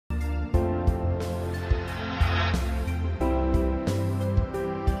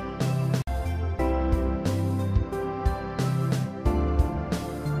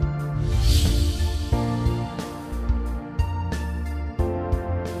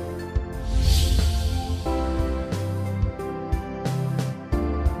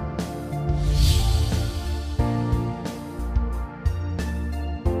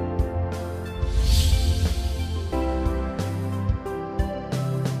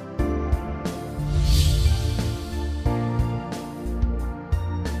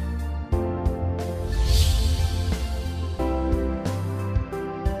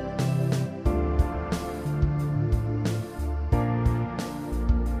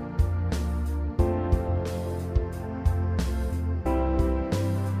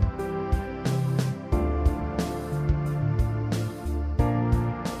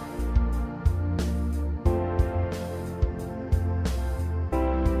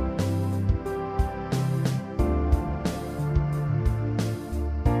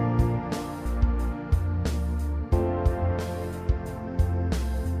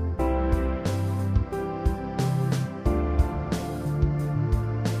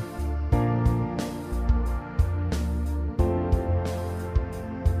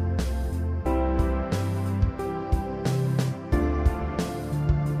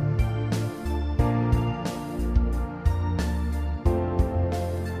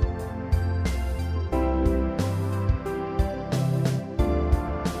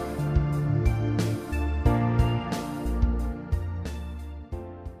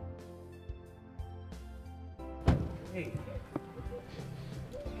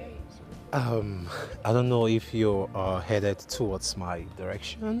Um, I don't know if you are headed towards my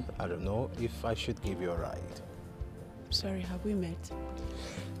direction. I don't know if I should give you a ride. Sorry, have we met?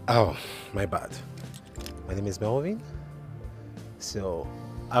 Oh, my bad. My name is Melvin. So,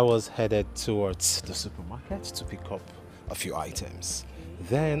 I was headed towards the supermarket to pick up a few items.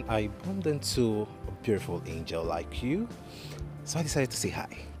 Then I bumped into a beautiful angel like you. So I decided to say hi.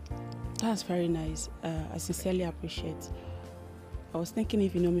 That's very nice. I sincerely appreciate. I was thinking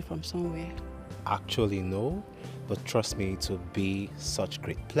if you know me from somewhere. Actually, no, but trust me, it will be such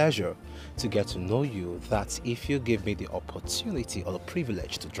great pleasure to get to know you that if you give me the opportunity or the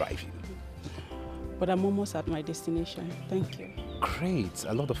privilege to drive you. But I'm almost at my destination. Thank you. Great.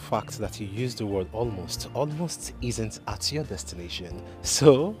 I love the fact that you use the word almost. Almost isn't at your destination.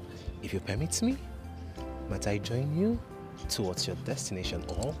 So, if you permit me, might I join you towards your destination,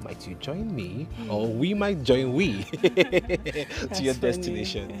 or might you join me, or we might join we to your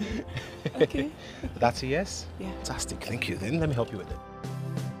destination? Okay. That's a yes? Yeah. Fantastic. Thank you. Then let me help you with it.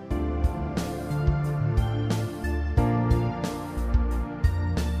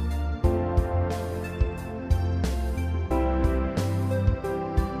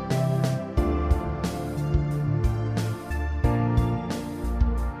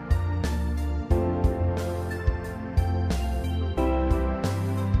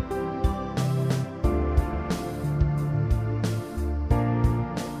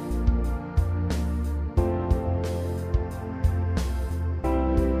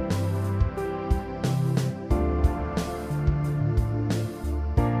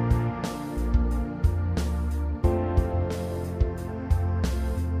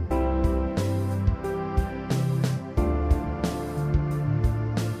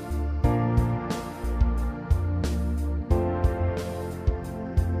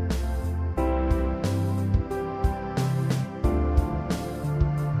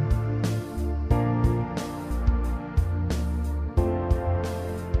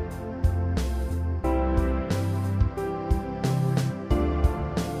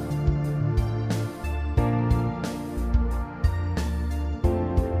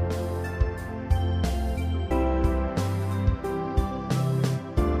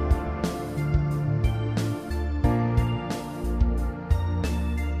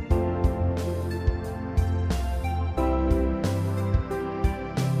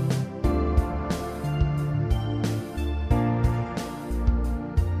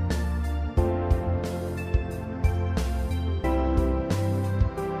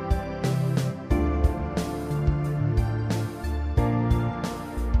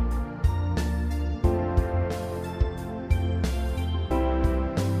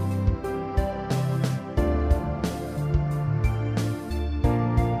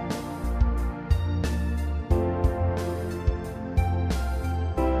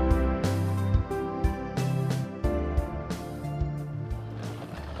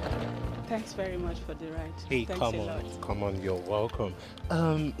 Thanks very much for the ride. Hey, Thanks come a on, lot. come on, you're welcome.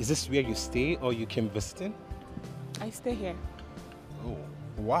 Is this where you stay or you came visiting? I stay here. Oh,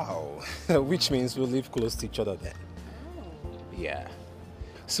 wow. Which means we'll live close to each other then. Oh. Yeah.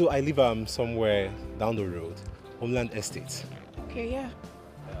 So I live somewhere down the road, Homeland Estate. Okay, yeah.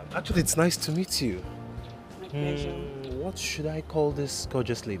 Actually, it's nice to meet you. My pleasure. What should I call this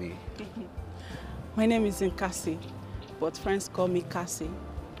gorgeous lady? My name is Nkasi, but friends call me Cassie.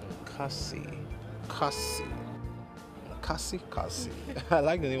 Cassie. Cassie. Cassie, Cassie. I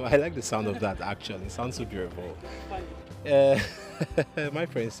like the name. I like the sound of that actually. It sounds so beautiful. My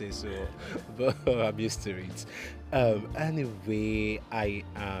friend says so, but I'm used to it. Anyway, I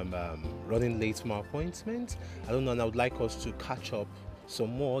am running late for my appointment. I don't know, and I would like us to catch up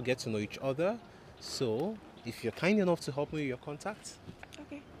some more, get to know each other. So, if you're kind enough to help me with your contact.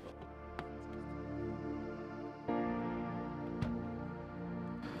 Okay.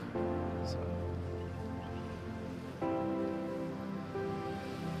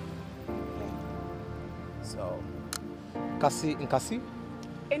 So, Cassie, Nkasi?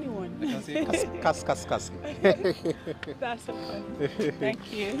 Anyone. Cassie. That's so funny.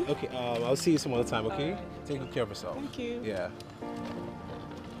 Thank you. Okay, I'll see you some other time, okay? Alright. Take good care of yourself. Thank you. Yeah.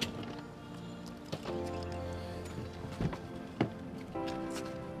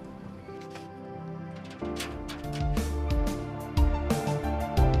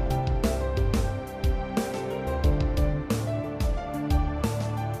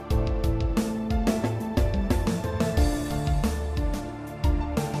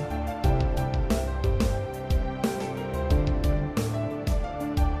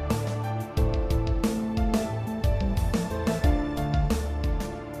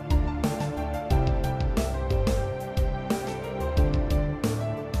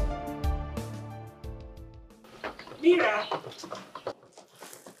 Mira.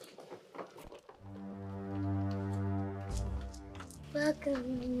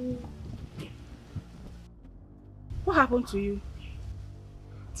 Welcome. What happened to you?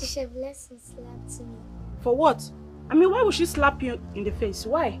 Teacher Blessing slapped me. For what? I mean, why would she slap you in the face?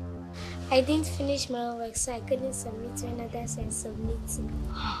 Why? I didn't finish my homework, so I couldn't submit when others were submitting.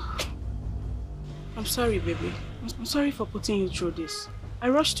 I'm sorry, baby. I'm sorry for putting you through this. I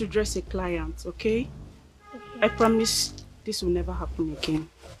rushed to dress a client, okay? I promise this will never happen again.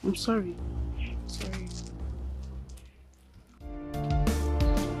 I'm sorry. Sorry.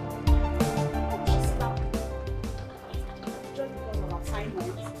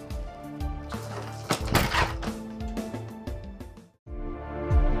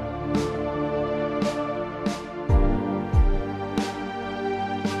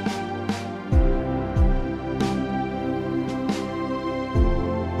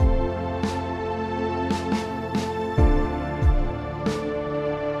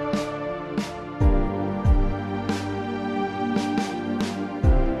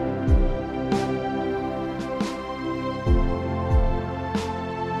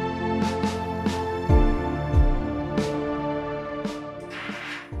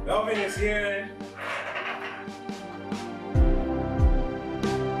 Melvin is here.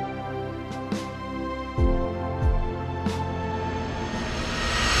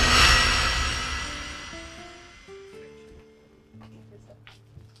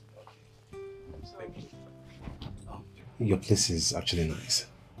 Your place is actually nice.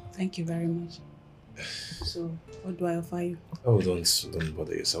 Thank you very much. So, what do I offer you? Oh, don't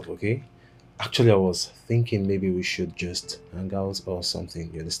bother yourself, okay? Actually, I was thinking maybe we should just hang out or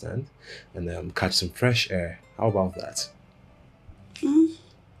something, you understand? And catch some fresh air. How about that?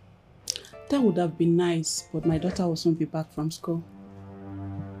 That would have been nice, but my daughter will soon be back from school.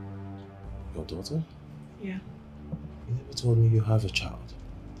 Your daughter? Yeah. You never told me you have a child.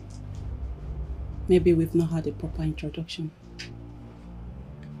 Maybe we've not had a proper introduction.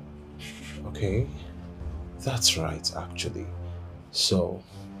 Okay, that's right, actually. So,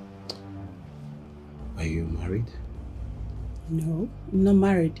 are you married? No, I'm not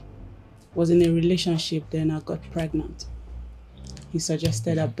married. Was in a relationship, then I got pregnant. He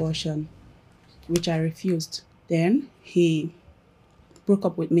suggested abortion, which I refused. Then he broke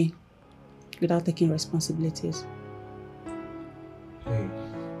up with me without taking responsibilities. Hey,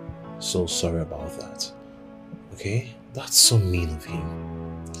 so sorry about that. Okay, that's so mean of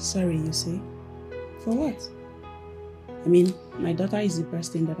him. Sorry, you say? For what? I mean, my daughter is the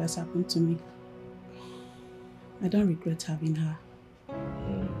best thing that has happened to me. I don't regret having her.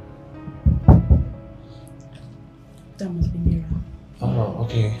 That must be Mira. Oh,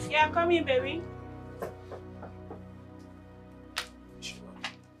 okay. Yeah, come in, baby.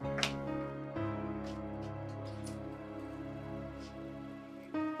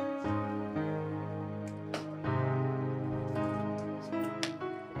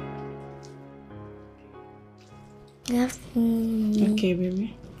 Good afternoon. Okay,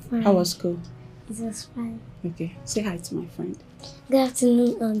 baby. Fine. How was school? It was fine. Okay, say hi to my friend. Good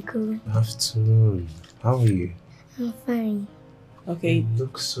afternoon, Uncle. Good afternoon. How are you? I'm fine. Okay, You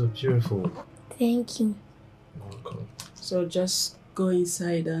look so beautiful. Thank you. Welcome. so just go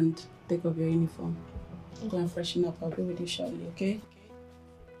inside and take off your uniform. Go and freshen up. I'll be with you shortly, okay?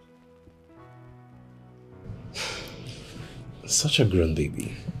 Such a grown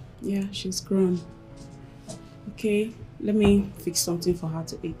baby. Yeah, she's grown. Okay, let me fix something for her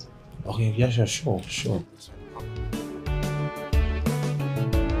to eat. Okay, yeah, sure.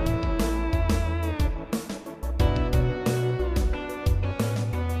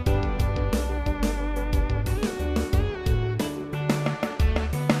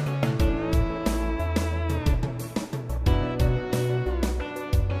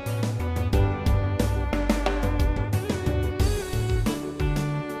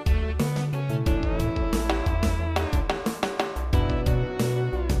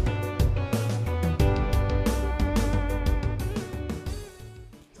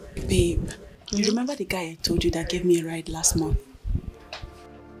 Babe, you remember the guy I told you that gave me a ride last month?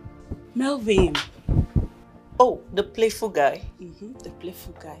 Melvin. Oh, the playful guy. The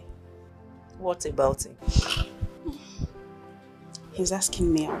playful guy. What about him? He's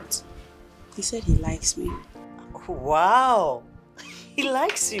asking me out. He said he likes me. Wow, he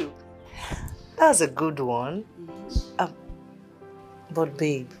likes you. That's a good one. But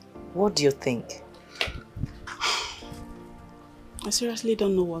babe, what do you think? I seriously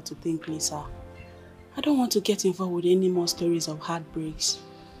don't know what to think, Lisa. I don't want to get involved with any more stories of heartbreaks.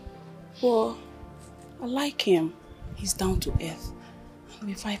 But I like him. He's down to earth.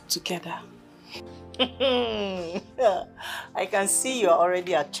 We vibe together. I can see you're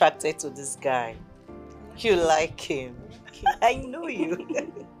already attracted to this guy. You like him. I know you.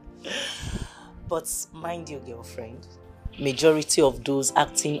 But mind you, girlfriend, majority of those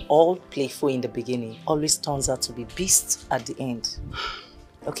acting all playful in the beginning always turns out to be beasts at the end.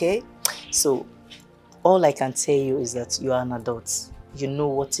 Okay? So, all I can tell you is that you are an adult. You know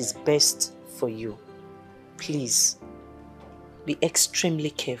what is best for you. Please, be extremely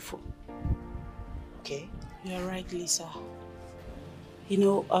careful. Okay? You're right, Lisa. You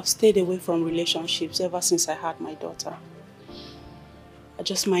know, I've stayed away from relationships ever since I had my daughter. I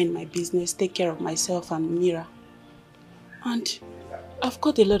just mind my business, take care of myself and Mira. And I've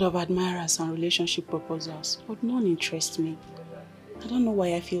got a lot of admirers and relationship proposals, but none interest me. I don't know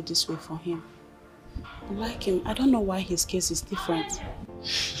why I feel this way for him. I like him. I don't know why his case is different.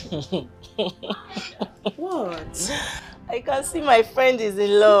 What? I can see my friend is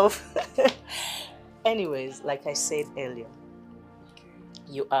in love. Anyways, like I said earlier,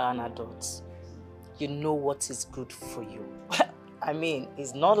 you are an adult. You know what is good for you. I mean,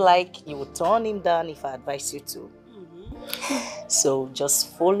 it's not like you would turn him down if I advise you to. So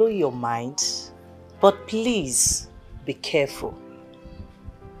just follow your mind, but please be careful.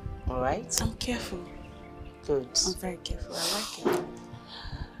 All right? I'm careful. Good. I'm very careful. I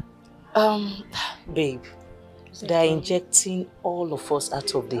like it. Babe, they're injecting all of us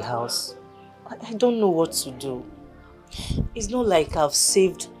out of the house. I don't know what to do. It's not like I've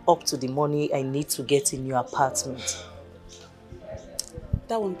saved up to the money I need to get a new apartment.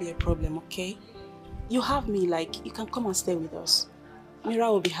 That won't be a problem, okay? You have me, like, you can come and stay with us. Mira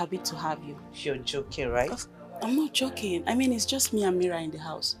will be happy to have you. You're joking, right? I'm not joking. I mean, it's just me and Mira in the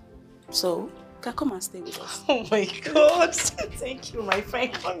house. So, you can come and stay with us. Oh my God. Thank you, my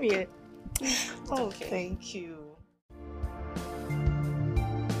friend. Come here. Oh, okay. Thank you.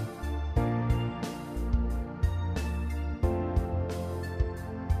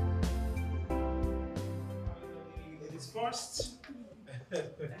 Ladies first.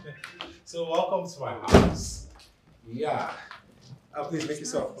 So welcome to my house. Yeah. Please make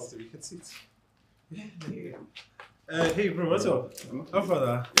yourself comfortable. You can sit. Hey bro, what's up? Oh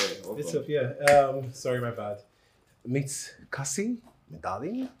brother. Yeah, What's up? Yeah. Sorry, my bad. Meet Cassie, my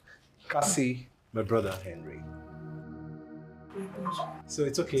darling. Cassie, my brother Henry. So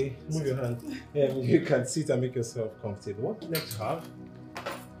it's okay. Move your hand. Yeah, you can sit and make yourself comfortable. What would you like to have?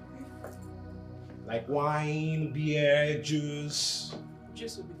 Like wine, beer, juice.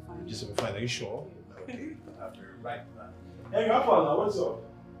 Juice will be fine. Juice will be fine. Are you sure? Okay. I'll be right back. Hey, how far now? What's up?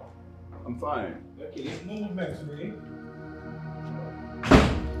 I'm fine. Okay, no movement today.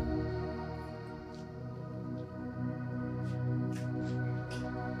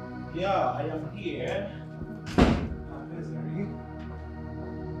 Yeah, I am here.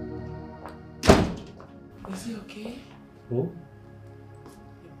 Is he okay? Who?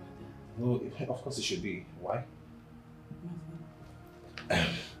 No, of course it should be. Why?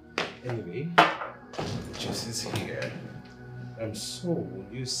 Anyway, Jess is here. So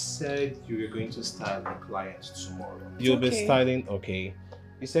you said you were going to style a client tomorrow. You'll be styling, okay.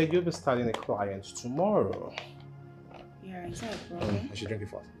 You said you'll be styling a client tomorrow. Yeah, is that a problem? I should drink it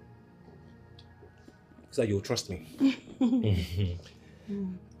first. So you'll trust me.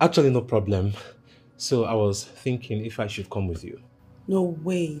 Actually, no problem. So I was thinking if I should come with you. No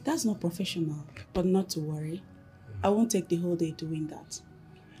way. That's not professional. But not to worry. I won't take the whole day doing that.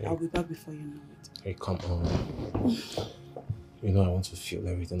 Hey. I'll be back before you know it. Hey, come on. You know I want to feel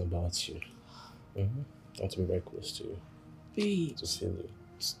everything about you. I want to be very close to you. Babe. To feel you.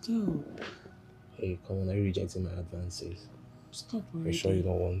 Stop. Hey, come on. Are you rejecting my advances? Stop already. Are you sure you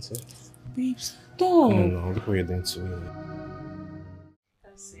don't want it? Babe, stop. No, look what you're doing to me.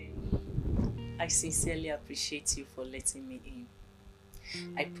 I sincerely appreciate you for letting me in.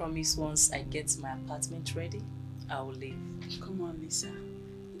 I promise once I get my apartment ready, I will leave. Come on, Lisa.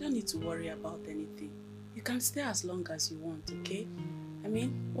 You don't need to worry about anything. You can stay as long as you want, okay? I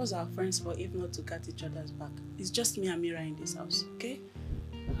mean, what's our friends for if not to get each other's back? It's just me and Mira in this house, okay?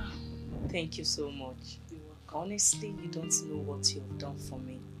 Thank you so much. Honestly, you don't know what you've done for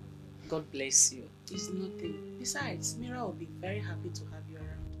me. God bless you. It's nothing. Besides, Mira will be very happy to have you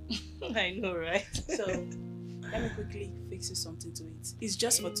around. I know, right? So, let me quickly fix you something to eat. It's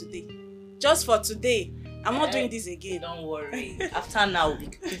just for today. Just for today. I'm not doing this again. Don't worry. After now, we'll be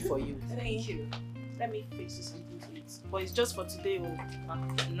cooking for you. Thank you. Let me fix you something to eat. But it's just for today. Oh.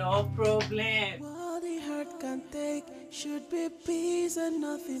 No problem. All the heart can take should be peace and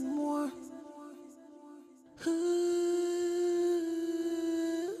nothing more.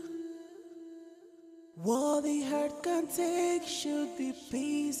 What the heart can take should be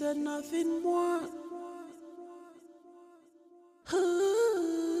peace and nothing more.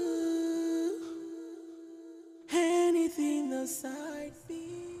 Anything the side be.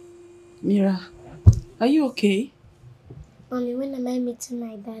 Mira, are you okay? Mommy, when am I meeting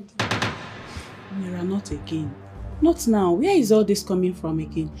my daddy? Mira, not again. Not now. Where is all this coming from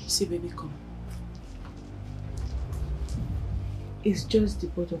again? See, baby, come. It's just the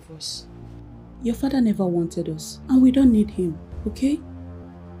both of us. Your father never wanted us, and we don't need him, okay?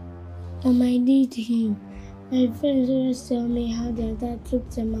 Mom, I need him. My friends always tell me how their dad took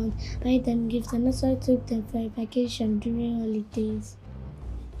them out, buy them gifts, and also took them for a vacation during holidays.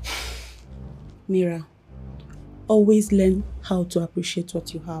 Mira, always learn how to appreciate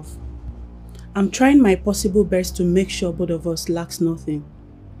what you have. I'm trying my possible best to make sure both of us lacks nothing.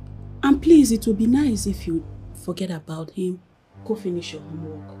 And please, it would be nice if you forget about him. Go finish your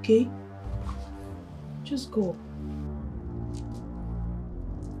homework, okay? Just go.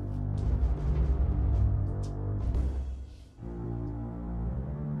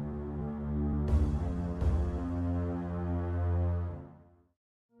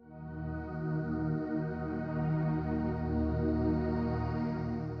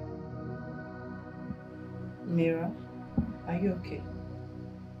 Mira, are you okay?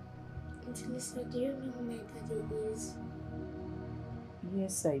 Auntie Lisa, do you know who my daddy is?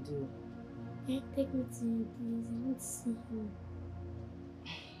 Yes, I do. Can you take me to him, please? I want to see him.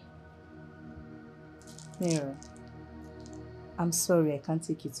 Mira, I'm sorry I can't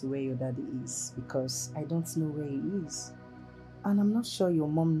take you to where your daddy is because I don't know where he is. And I'm not sure your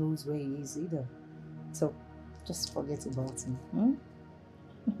mom knows where he is either. So, just forget about him.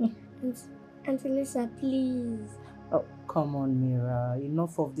 Auntie Lisa, please. Oh, come on, Mira.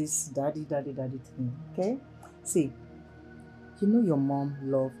 Enough of this daddy thing, okay? See, you know your mom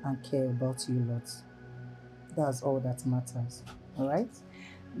love and care about you a lot. That's all that matters, alright?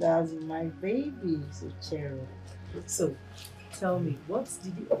 That's my baby, Ochiagha. So, tell me, what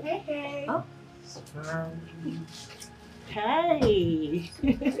did you... Hey! Oh, smile. Hey!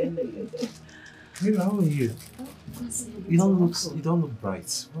 Mira, how are you? You don't look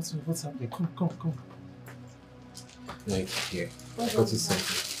bright. What's happening? Come. Like here. I got you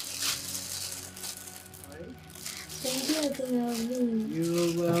something. Thank you, Auntie.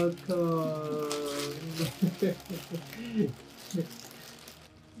 You're welcome.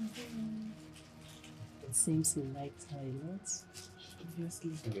 It seems you liked her a lot.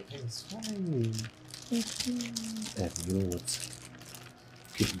 Obviously. It's fine. You know what?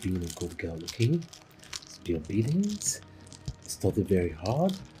 Keep being a good girl, okay? Be obedient, study very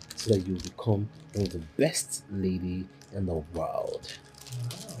hard, so that you become one of the best lady in the world.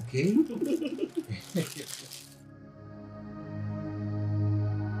 Okay?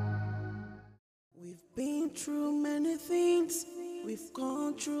 We've been through many things, we've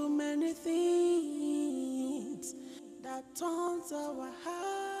gone through many things that turns our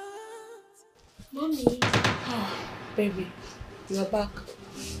hearts. Mommy. Baby, you are back.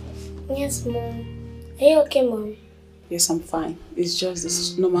 Yes, Mom. Are you okay, Mom? Yes, I'm fine. It's just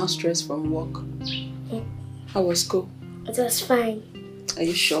this normal stress from work. How was school? It was fine. Are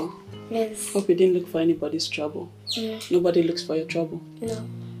you sure? Yes. Hope you didn't look for anybody's trouble. Nobody looks for your trouble? No.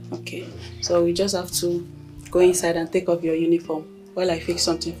 Okay. So we just have to go inside and take off your uniform while I fix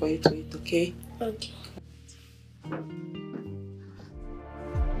something for you to eat, okay? Okay.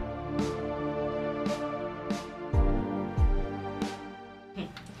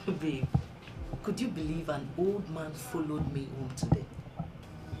 Babe, could you believe an old man followed me home today?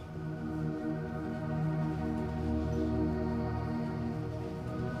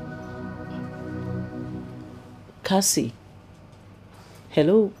 Cassie.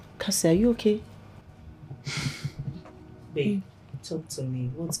 Hello, Cassie, are you okay? Babe, talk to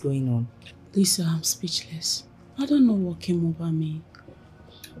me. What's going on? Lisa, I'm speechless. I don't know what came over me.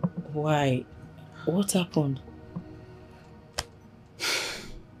 Why? What happened?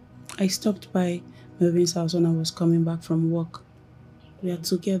 I stopped by Melvin's house when I was coming back from work. We are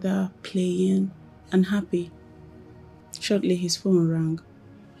together, playing, and happy. Shortly, his phone rang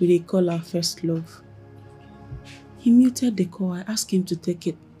with a call our first love. He muted the call. I asked him to take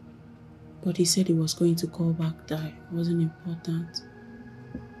it, but he said he was going to call back that it wasn't important.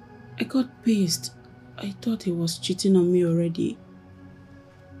 I got pissed. I thought he was cheating on me already.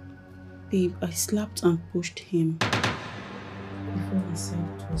 Babe, I slapped and pushed him. Before he said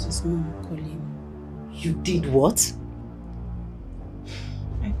it was his mom calling. You did what?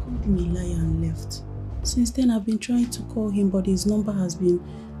 I called him a liar and left. Since then, I've been trying to call him, but his number has been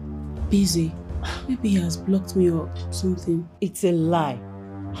busy. Maybe he has blocked me or something. It's a lie.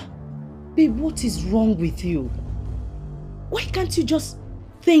 Babe, what is wrong with you? Why can't you just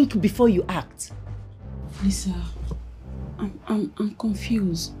think before you act? Lisa, I'm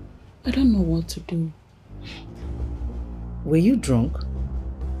confused. I don't know what to do. Were you drunk?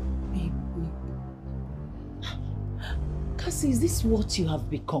 Babe, no. Cassie, is this what you have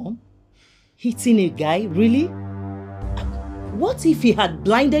become? Hitting a guy? Really? What if he had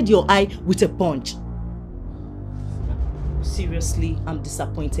blinded your eye with a punch? Seriously, I'm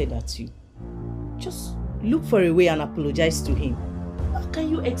disappointed at you. Just look for a way and apologize to him. How can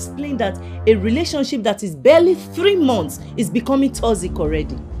you explain that a relationship that is barely 3 months is becoming toxic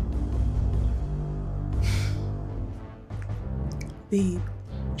already? Babe,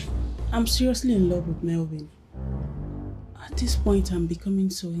 I'm seriously in love with Melvin. At this point, I'm becoming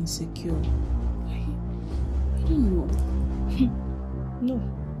so insecure. I don't know. No,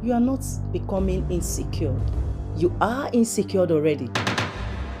 you are not becoming insecure. You are insecure already.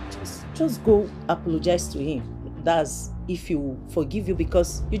 Just go apologize to him. That's if he forgive you,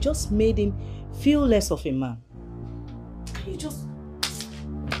 because you just made him feel less of a man. You just...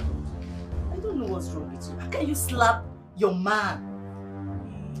 I don't know what's wrong with you. How can you slap your man?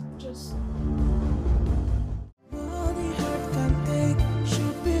 Just... All the heart can take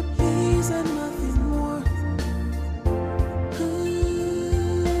should be peace and nothing more.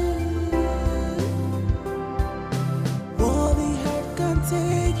 All the heart can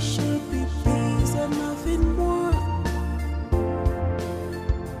take should be peace and nothing more.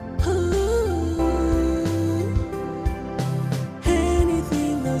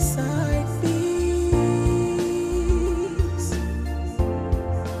 Anything aside peace.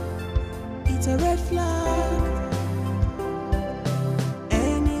 It's a red flag.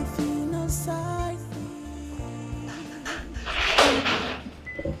 Anything aside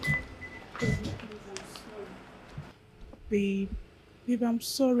Babe, I'm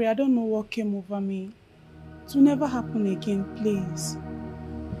sorry. I don't know what came over me. It will never happen again, please.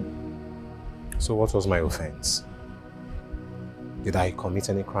 So what was my offense? Did I commit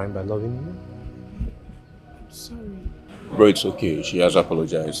any crime by loving you? I'm sorry. Bro, it's okay. She has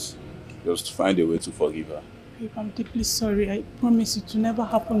apologized. Just find a way to forgive her. Babe, I'm deeply sorry. I promise it will never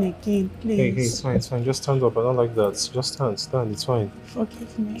happen again, please. Hey, it's fine, it's fine. Just stand up. I don't like that. Just stand. It's fine.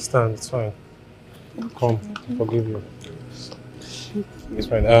 Forgive me. Stand, it's fine. Come, I forgive you. Thank you. It's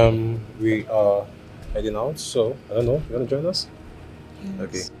fine. We are heading out, so I don't know. You want to join us? Yes.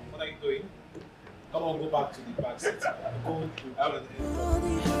 Okay. What are you doing? Come on, go back to the back seat. Go out of the all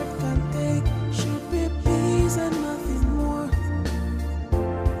the heart can take should be peace and nothing more.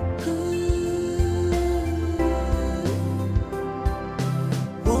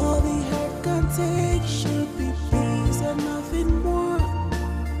 All the heart can take should be peace and nothing more.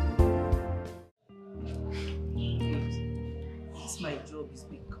 This my job is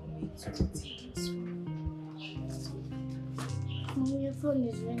becoming too tedious for me. Your phone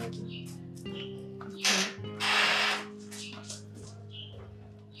is ringing.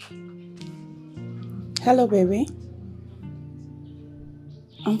 Hello, baby.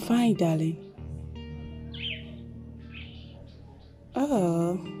 I'm fine, darling.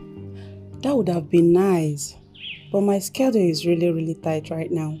 Oh, that would have been nice. But my schedule is really tight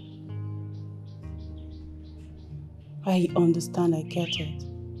right now. I understand, I get it.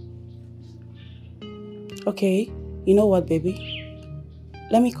 Okay, you know what, baby?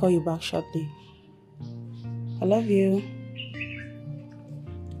 Let me call you back shortly. I love you.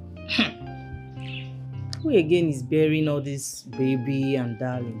 Who again is bearing all this baby and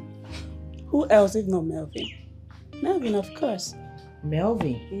darling? Who else if not Melvin? Melvin, of course.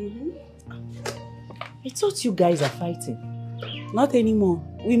 Melvin? I thought you guys are fighting. Not anymore.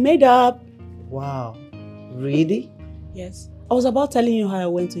 We made up. Wow. Really? Yes. I was about telling you how I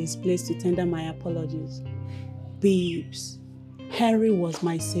went to his place to tender my apologies. Babes, Henry was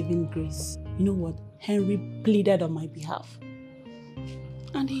my saving grace. You know what? Henry pleaded on my behalf.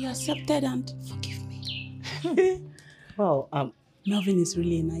 And he accepted and forgave me. Wow. Melvin is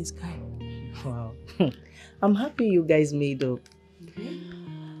really a nice guy. Wow. I'm happy you guys made up.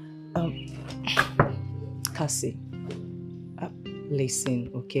 Cassie, listen,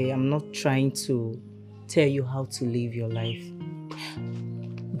 okay? I'm not trying to tell you how to live your life.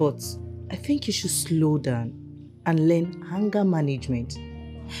 But I think you should slow down and learn anger management.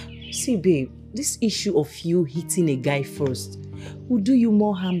 See, babe, this issue of you hitting a guy first will do you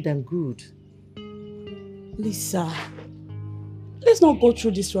more harm than good. Lisa, let's not go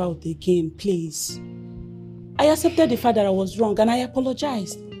through this route again, please. I accepted the fact that I was wrong and I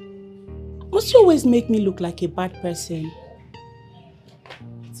apologized. Must you always make me look like a bad person?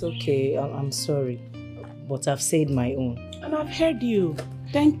 It's okay, I'm sorry. But I've said my own. And I've heard you.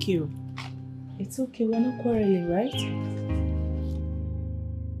 Thank you. It's okay, we're not quarreling, right?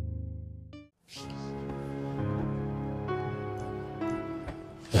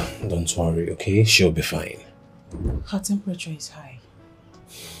 Don't worry, okay? She'll be fine. Her temperature is high.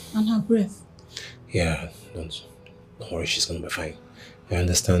 And her breath. Yeah, don't worry, she's gonna be fine. I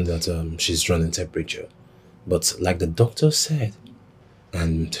understand that she's running temperature. But like the doctor said,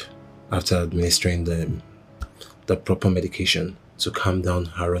 and after administering the proper medication to calm down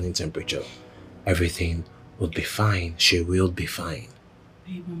her running temperature, everything would be fine. She will be fine.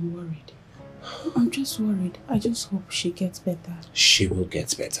 Babe, I'm worried. I'm just worried. I just hope she gets better. She will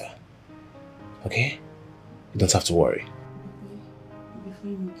get better. Okay? You don't have to worry. You'll be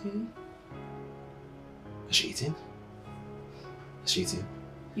fine, okay? Is she eating? Is she eating?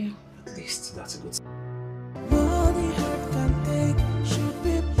 Yeah. At least that's a good sign. All the heart can take should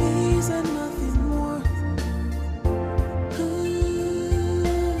be peace and nothing more.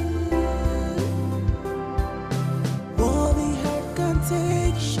 All the heart can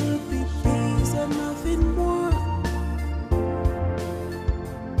take should be peace and nothing more.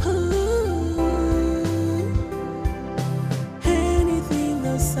 Anything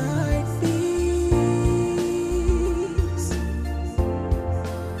aside peace.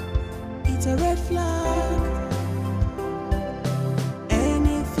 It's a red flag.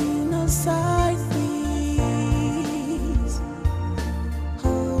 Anything aside peace.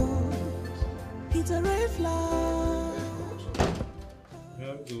 Oh, it's a red flag.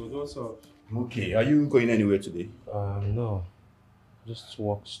 Yeah, good. What's up? Okay, are you going anywhere today? No. Just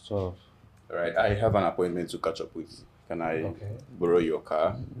work stuff. Alright, I have an appointment to catch up with. Can I borrow your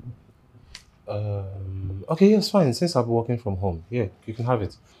car? Okay, yes, fine. Since I'll be working from home. Yeah, you can have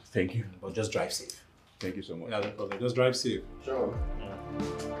it. Thank you. But just drive safe. Thank you so much. Yeah, no problem. Just drive safe. Sure.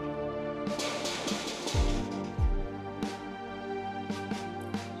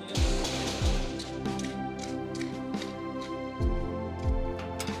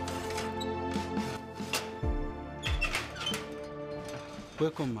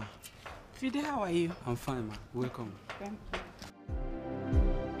 Welcome, ma. Fide, how are you? I'm fine, ma. Welcome. Thank you.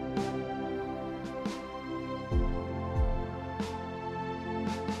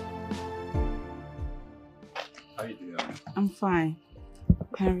 How are you doing? I'm fine.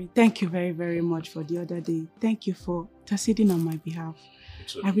 Henry, thank you very, very much for the other day. Thank you for interceding on my behalf.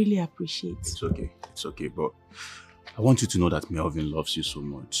 It's okay. I really appreciate it. It's okay. It's okay, but I want you to know that Melvin loves you so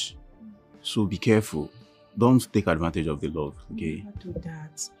much. So be careful. Don't take advantage of the love, okay? Never do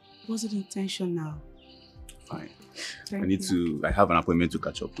that. Was it intentional? Fine. Thank you. I have an appointment to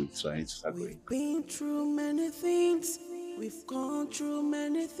catch up with, so I need to start going. We've been through many things. We've gone through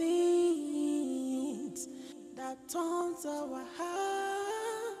many things that turns our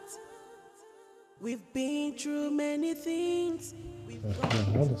hearts. We've been through many things.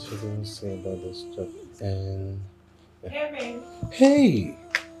 What did she even say about this stuff? And Hey, hey,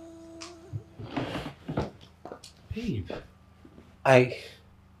 babe, I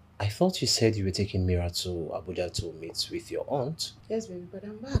thought you said you were taking Mira to Abuja to meet with your aunt. yes, baby, but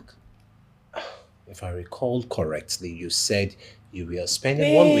I'm back. If I recall correctly, you said you were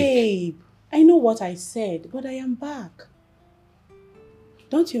spending 1 week. Babe, I know what I said, but I am back.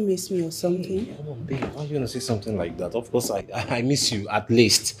 Don't you miss me or something? Hey, come on, babe. Why are you gonna say something like that? Of course, I miss you. At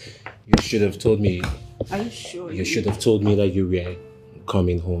least you should have told me. Are you sure? You should have told me that you were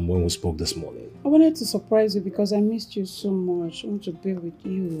coming home when we spoke this morning. I wanted to surprise you because I missed you so much. I want to be with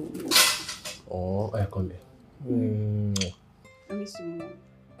you. Oh, I come here. I miss you more.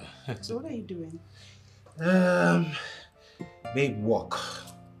 So what are you doing? Babe, walk.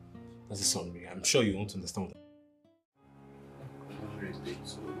 That's a summary. I'm sure you won't understand.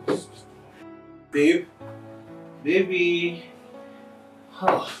 Babe, baby.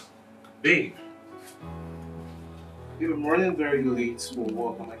 Oh, babe. I'm running very late for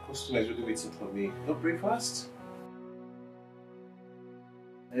work and my customer is really waiting for me. No breakfast?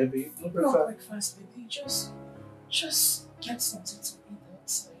 Hey, babe, no breakfast? No breakfast, baby. Just get something to eat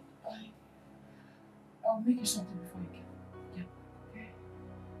outside. I'll make you something before you get back, okay?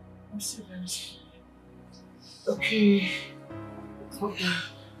 I'm still very sorry. Okay. Okay.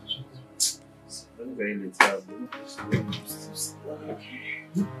 It's running very late. Okay.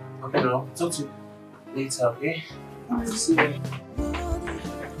 Okay, now. Talk to you later, okay? I'll see you. All the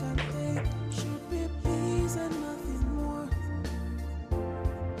heart can take should be peace and nothing more.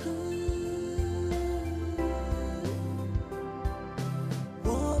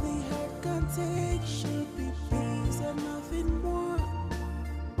 All the heart can take should be peace and nothing more.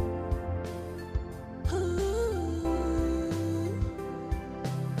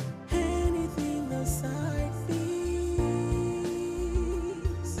 Anything aside peace.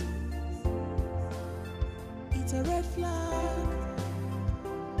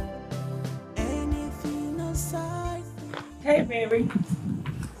 aside. Hey, baby.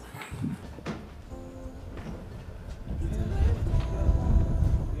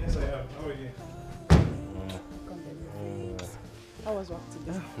 Yes, I am. How are you? How was work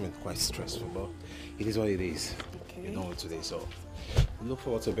today? I mean, quite stressful, but it is what it is. Okay. You know today, so we look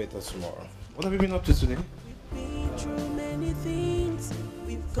forward to better tomorrow. What have you been up to today? We've been through many things.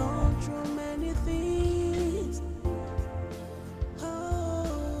 We've gone through many things. Oh,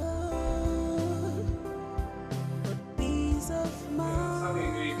 but peace of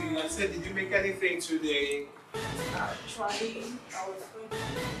mind. I said, did you make anything today? Actually, I was going to...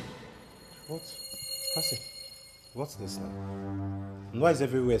 What? Cassie, what's this now? Noise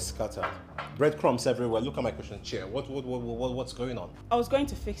everywhere scattered. Breadcrumbs everywhere. Look at my cushion chair. What's going on? I was going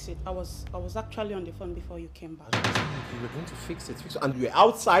to fix it. I was actually on the phone before you came back. You were going to fix it. And you were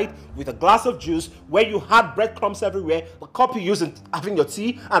outside with a glass of juice where you had breadcrumbs everywhere, a cup you used in having your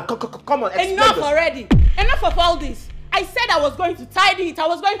tea, and come on, explain Enough this. already! Enough of all this! I said I was going to tidy it. I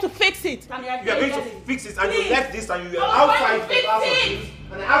was going to fix it. And You are going to fix it, and Please. you left this, and you were I was outside going to with a glass fix of it. juice,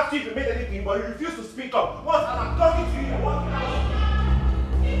 and I asked you if you made anything, but you refused to speak up. What? And I'm talking to you. What?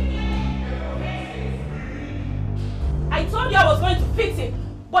 I told you I was going to fix it,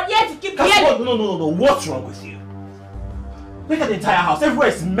 but yet you keep Cassie, yelling. no. What's wrong with you? Look at the entire house. Everywhere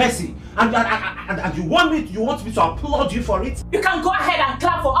is messy, and you want me to applaud you for it? You can go ahead and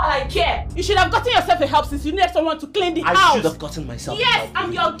clap for all I care. You should have gotten yourself a help since you needed someone to clean the house. I should have gotten myself. Yes,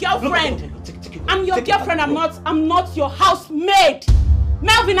 I'm your girlfriend. Look, I'm your take it girlfriend. back. I'm not your housemaid.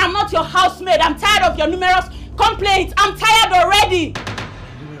 Melvin, I'm not your housemaid. I'm tired of your numerous complaints. I'm tired already.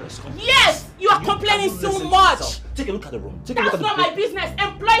 Yes, you are complaining so much. Take a look at the room. Take a look That's at not the my business.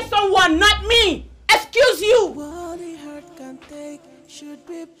 Employ someone, not me. Excuse you. All the hurt can take should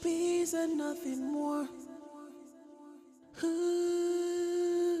be peace and nothing more.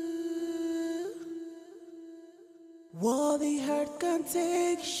 All the hurt can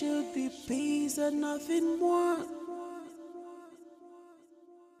take should be peace and nothing more.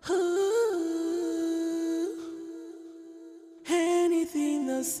 Anything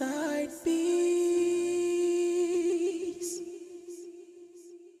aside peace.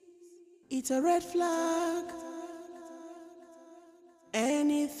 It's a red flag.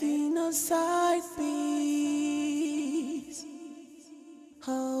 Anything aside peace.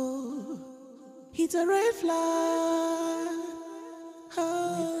 Oh, it's a red flag.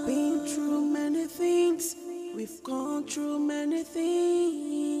 Oh, we've been through many things. We've gone through many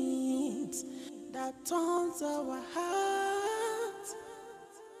things that turns our hearts.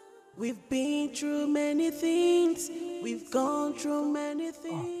 We've been through many things. We've gone through many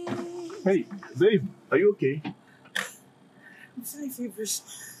things. Hey, babe, are you okay? I'm feeling feverish.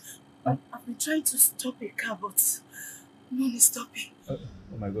 I've been trying to stop a car, but no one is stopping. Oh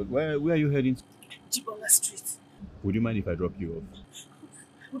my God, where are you heading to? Jibola Street. Would you mind if I drop you off?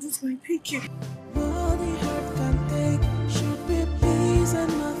 Wouldn't mind, thank you. All the hurt can take should be peace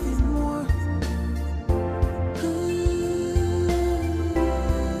and nothing more.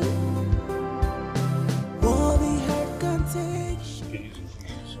 All the hurt can take.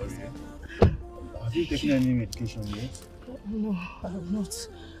 Sorry. Have you taken any medication yet? No, I have not.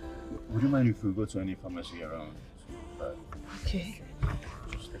 Would you mind if we go to any pharmacy around? Okay.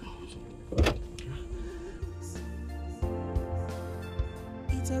 Just take it easy.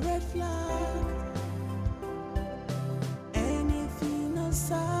 It's a red flag. Anything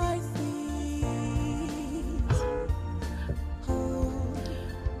aside peace. Oh,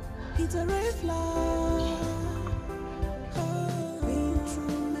 it's a red flag. Oh, been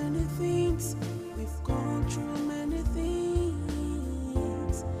through many things. We've gone through many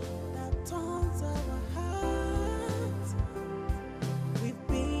things that turns our hearts. We've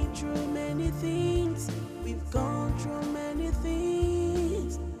been through many things. We've gone through many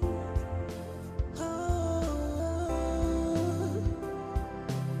things. Oh,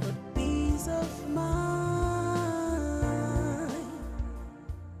 but peace of mind.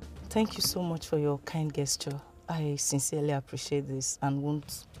 Thank you so much for your kind gesture. I sincerely appreciate this and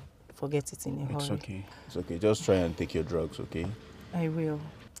won't forget it in a hurry. It's okay. It's okay. Just try and take your drugs, okay? I will.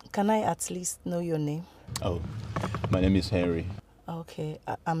 Can I at least know your name? Oh, my name is Henry. Okay,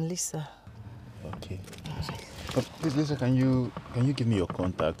 I'm Lisa. Okay. Please, Lisa, can you give me your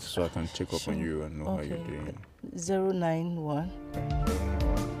contact so I can check up on you and know how you're doing? 091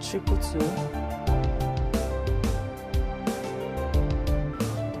 222.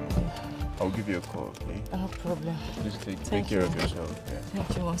 I'll give you a call, okay? No problem. Just take Thank care you. of yourself. Yeah.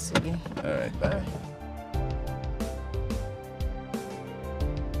 Thank you once again. All right, bye.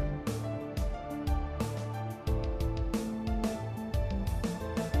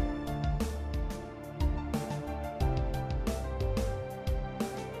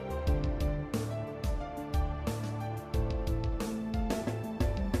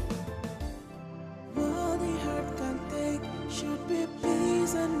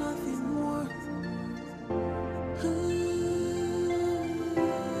 and nothing more.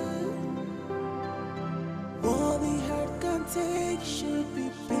 All the heart can take should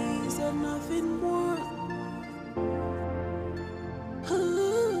be peace and nothing more.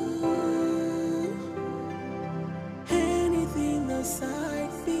 Anything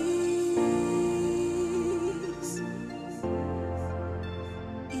aside peace.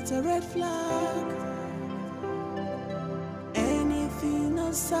 It's a red flag. Anything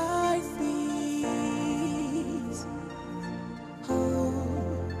aside peace. Oh,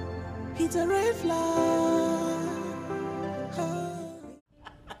 it's a red flag.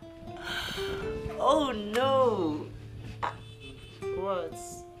 Oh no! What?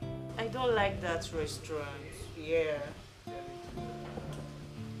 I don't like that restaurant. Yeah.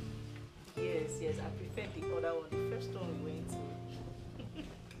 Yes, I prefer the other one, the first one we went to.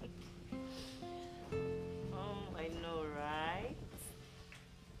 I know, right?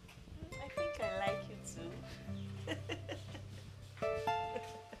 I think I like you too.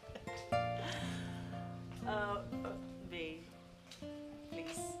 Babe,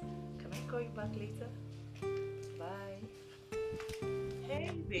 please, can I call you back later? Bye.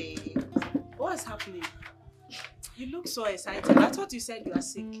 Hey, babe. What's happening? You look so excited. I thought you said you are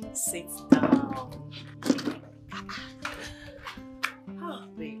sick. Sit down. Oh,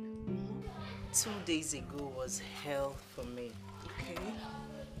 babe. 2 days ago was hell for me. Okay.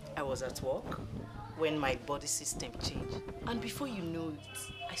 I was at work when my body system changed. And before you know it,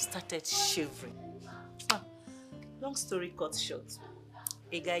 I started shivering. Long story cut short,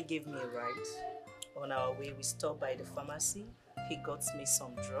 a guy gave me a ride. On our way, we stopped by the pharmacy. He got me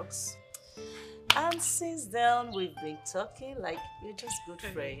some drugs. And since then, we've been talking like we're just good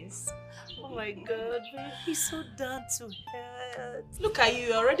friends. Oh my God, babe, he's so down to earth. Look at you,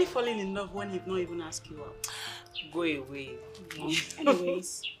 you're already falling in love when he's not even asked you out. Go away.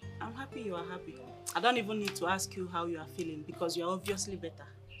 Anyways, I'm happy you are happy. I don't even need to ask you how you are feeling because you're obviously better.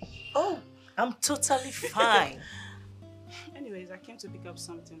 Oh, I'm totally fine. Anyways, I came to pick up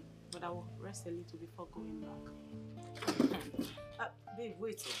something, but I will rest a little before going back. Babe,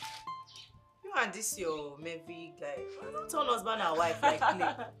 wait. You and this your Mevi guy. Why not turn husband and wife like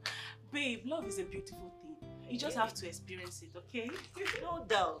play? Babe, love is a beautiful thing. You just have to experience it, okay? No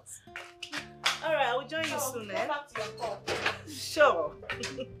doubt. Alright, I will join you soon, Go back to your call. Sure.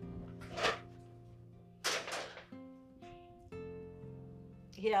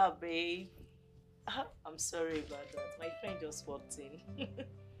 Yeah, babe. I'm sorry about that. My friend just walked in.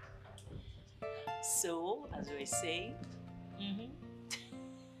 So, as we were saying,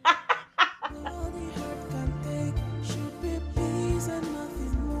 All the heart can take should be peace and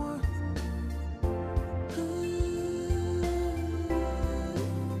nothing more.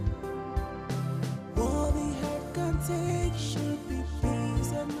 All the heart can take should be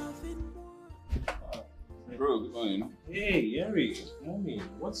peace and nothing more. Bro, good morning. Hey, Yeri, mommy,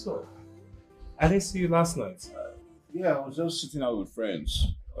 what's up? I didn't see you last night. Yeah, I was just sitting out with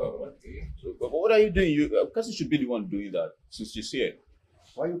friends. Oh, okay. So, but what are you doing? Because you should be the one doing that since you're here.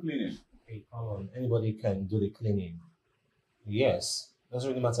 Why are you cleaning? Hey, come on, anybody can do the cleaning. Yes, doesn't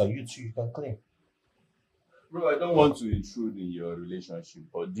really matter. You too, you can clean. Bro, I don't want to intrude in your relationship,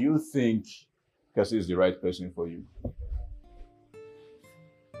 but do you think Cassie is the right person for you?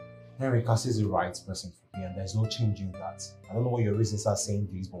 Henry, Cassie is the right person for me, and there's no changing that. I don't know what your reasons are saying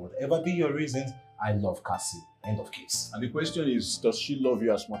this, but whatever be your reasons, I love Cassie. End of case. And the question is, does she love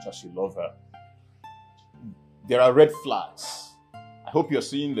you as much as you love her? There are red flags. I hope you're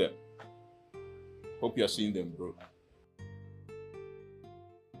seeing them. Hope you're seeing them, bro.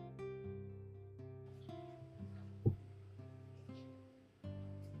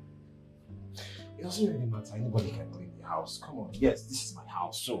 It doesn't really matter. Anybody can clean the house. Come on. Yes, this is my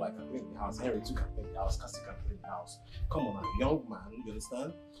house, so I can clean the house. Henry too can clean the house. Cassie can clean the house. Come on, I'm a young man. You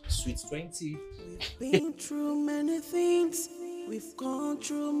understand? Sweet 20. We've been through many things. We've gone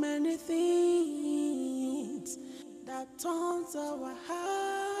through many things that turns our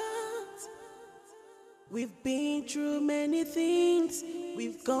hearts. We've been through many things.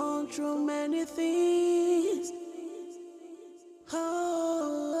 We've gone through many things.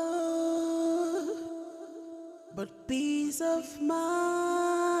 Oh, but peace of mind.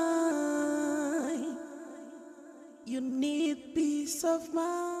 You need peace of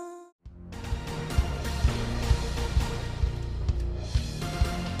mind.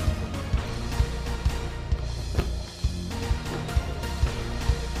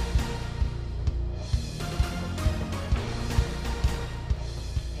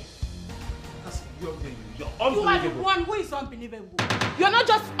 You are the one who is unbelievable. You're not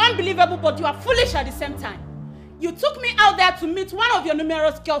just unbelievable, but you are foolish at the same time. You took me out there to meet one of your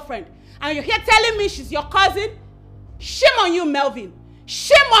numerous girlfriends, and you're here telling me she's your cousin? Shame on you, Melvin.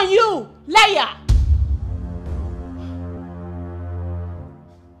 Shame on you, liar.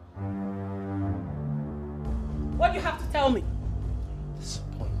 What do you have to tell me?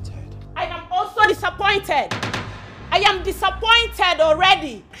 Disappointed. I am also disappointed. I am disappointed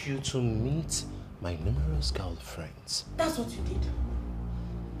already. You to meet my numerous girlfriends. That's what you did.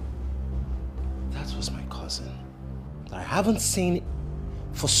 That was my cousin that I haven't seen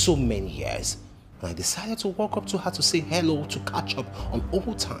for so many years. And I decided to walk up to her to say hello, to catch up on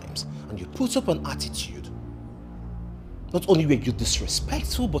old times. And you put up an attitude. Not only were you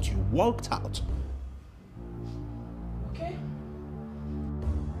disrespectful, but you walked out. Okay.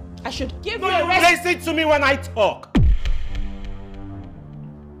 I should give No, you a you rest. listen to me when I talk.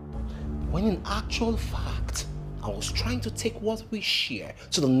 When in actual fact, I was trying to take what we share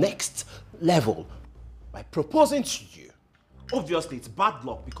to the next level by proposing to you. Obviously, it's bad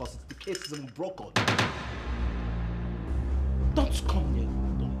luck because the case is even broken. Don't come near.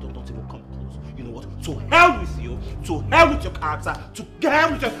 Don't even come close. You know what? To hell with you. To hell with your character. To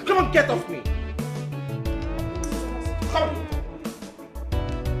hell with your... Come on, get off me. Come here.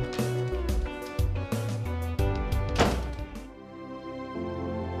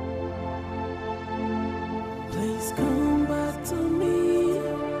 Please come back to me.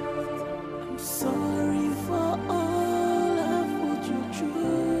 I'm sorry for all I've put you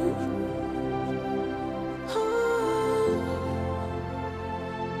through.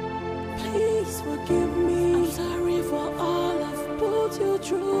 Please forgive me. I'm sorry for all I've put you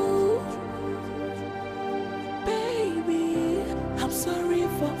through. Baby, I'm sorry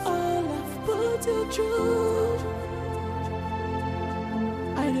for all I've put you through.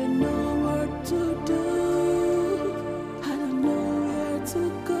 I don't know what to do. I don't know where to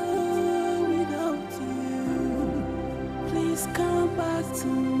go without you. Please come back to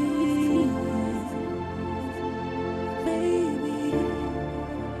me, baby.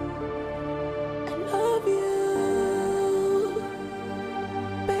 I love you,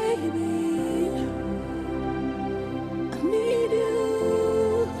 baby. I need you.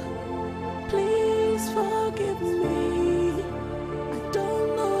 Please forgive me. I don't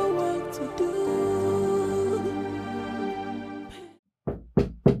know what to do.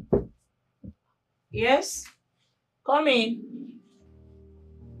 Yes? Come in.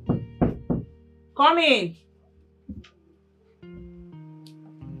 Come in.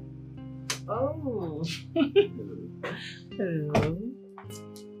 Oh. Hello.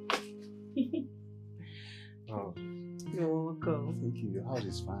 Oh, You're welcome. thank you. Your house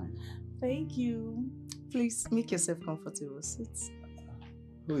is fine. Thank you. Please make yourself comfortable. Sit.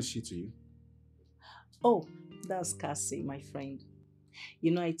 Who is she to you? Oh, that's Cassie, my friend.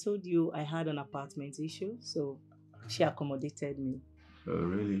 You know, I told you I had an apartment issue, so she accommodated me. Oh,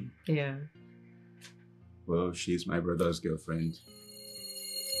 really? Yeah. Well, she's my brother's girlfriend.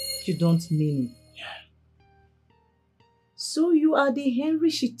 You don't mean it? Yeah. So you are the Henry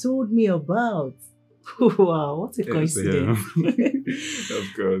she told me about. Wow, what a coincidence. Yeah.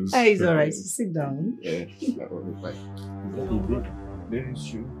 Of course. Ah, it's alright. Sit down. Yeah, that will be fine. There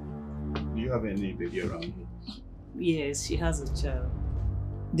is you. Do you have any baby around? Yes, she has a child.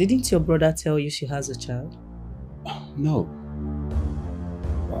 Didn't your brother tell you she has a child? No.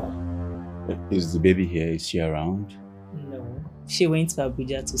 Is the baby here? Is she around? No. She went to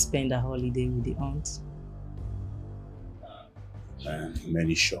Abuja to spend her holiday with the aunt.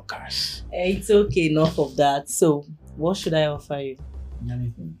 Many shockers. It's okay, enough of that. So, what should I offer you?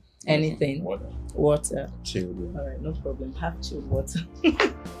 Anything. Anything? Water. Water. Chilled. Alright, no problem. Have chilled water.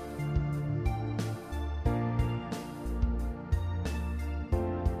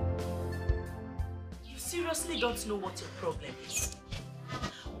 You seriously don't know what your problem is.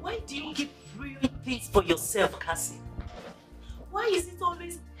 Why do you keep ruining things for yourself, Cassie? Why is it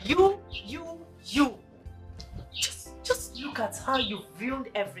always you? Just look at how you've ruined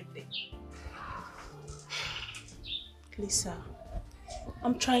everything. Lisa,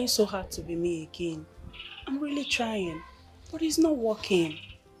 I'm trying so hard to be me again. I'm really trying, but it's not working.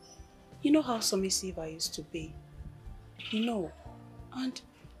 You know how submissive I used to be. You know, and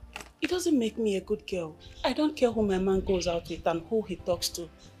it doesn't make me a good girl. I don't care who my man goes out with and who he talks to.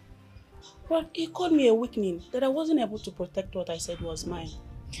 But he called me a weakling, that I wasn't able to protect what I said was mine.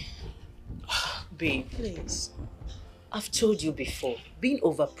 Babe, Please. I've told you before, being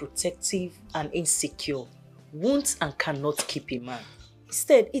overprotective and insecure won't and cannot keep a man.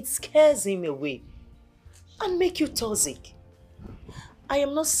 Instead, it scares him away and make you toxic. I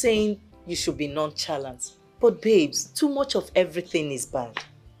am not saying you should be nonchalant, but babes, too much of everything is bad.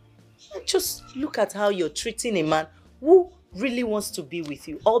 And just look at how you're treating a man who really wants to be with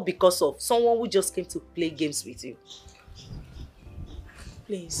you, all because of someone who just came to play games with you.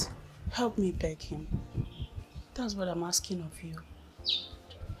 Please, help me beg him. That's what I'm asking of you.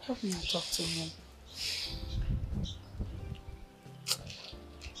 Help me and talk to him.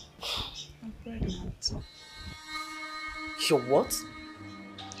 I'm pregnant. You're what?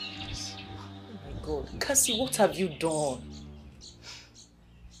 Oh my God. Cassie, what have you done?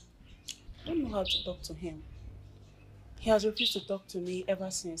 I don't know how to talk to him. He has refused to talk to me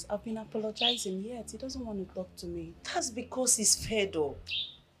ever since. I've been apologizing, yet he doesn't want to talk to me. That's because he's fed up.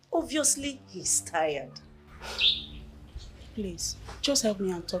 Obviously, he's tired. Please, just help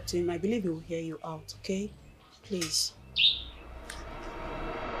me and talk to him. I believe he will hear you out, okay? Please.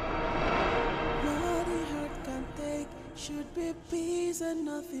 What the heart can take should be peace and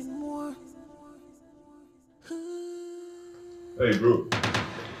nothing more. Hey, bro.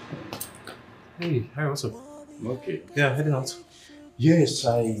 Hey, hi, what's up? Okay. Yeah, heading out. Yes,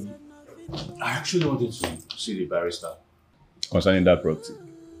 I actually wanted to see the barrister concerning that property.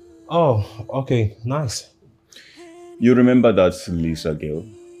 Oh, okay, nice. You remember that Lisa girl?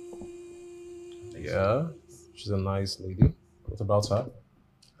 Yeah, she's a nice lady. What about her?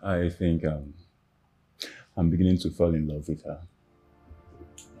 I think I'm beginning to fall in love with her.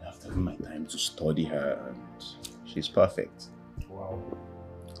 I've taken my time to study her and she's perfect. Wow,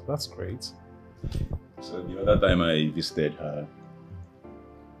 that's great. So the other time I visited her,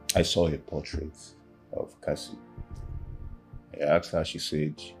 I saw a portrait of Cassie. I asked her, she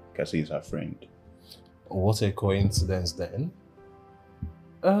said Cassie is her friend. What a coincidence then.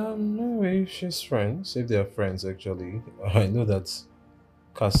 No way, she's friends. If they're friends, actually. I know that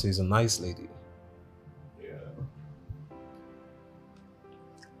Cassie is a nice lady. Yeah.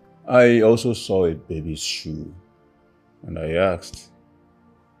 I also saw a baby's shoe and I asked.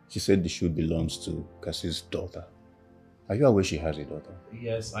 She said the shoe belongs to Cassie's daughter. Are you aware she has a daughter?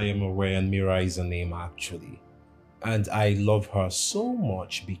 Yes, I am aware, and Mira is a name actually. And I love her so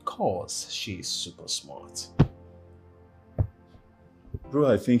much because she is super smart. Bro,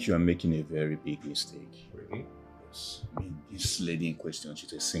 I think you are making a very big mistake. Really? Yes. I mean, this lady in question,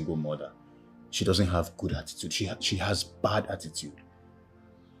 she's a single mother. She doesn't have good attitude. She has bad attitude.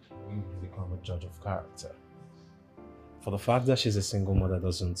 When you become a judge of character. For the fact that she's a single mother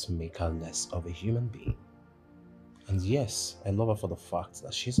doesn't make her less of a human being. And yes, I love her for the fact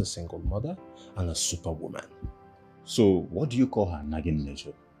that she's a single mother and a superwoman. So, what do you call her nagging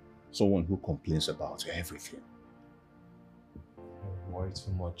nature? Someone who complains about everything. I worry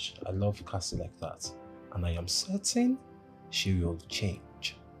too much. I love Cassie like that. And I am certain she will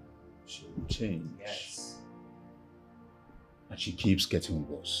change. She will change. Yes. And she keeps getting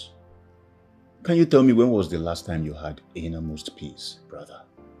worse. Can you tell me when was the last time you had innermost peace, brother?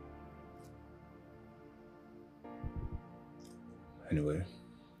 Anyway,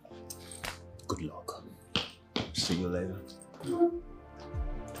 good luck. See you later.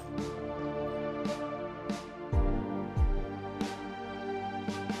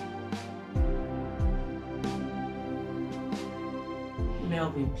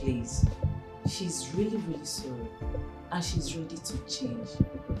 Melvin, please. She's really, really sorry. And she's ready to change.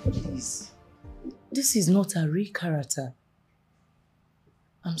 Please. This is not a real character.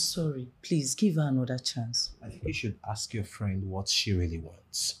 I'm sorry. Please, give her another chance. I think you should ask your friend what she really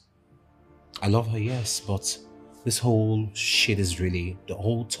wants. I love her, yes, but this whole shit is really, the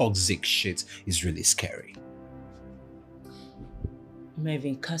whole toxic shit is really scary.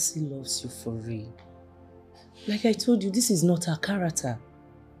 Melvin, Cassie loves you for real. Like I told you, this is not her character.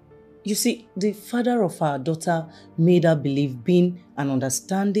 You see, the father of our daughter made her believe being an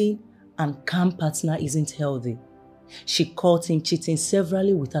understanding and calm partner isn't healthy. She caught him cheating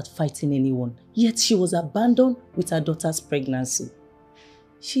severally without fighting anyone, yet she was abandoned with her daughter's pregnancy.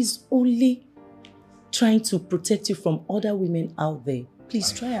 She's only trying to protect you from other women out there.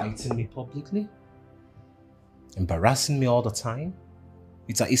 Please try her. Fighting me publicly? Embarrassing me all the time?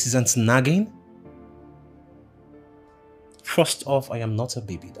 It's her insistent nagging? First off, I am not a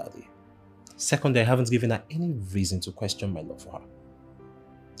baby daddy. Second, I haven't given her any reason to question my love for her.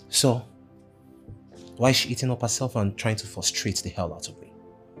 So, why is she eating up herself and trying to frustrate the hell out of me?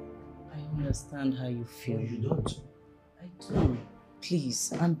 I understand how you feel. No, you don't. I do.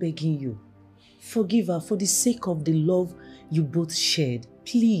 Please, I'm begging you. Forgive her for the sake of the love you both shared.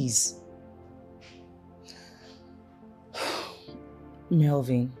 Please.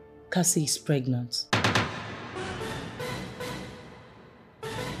 Melvin, Cassie is pregnant.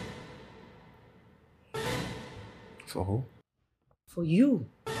 For who? For you.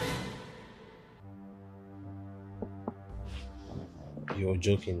 You're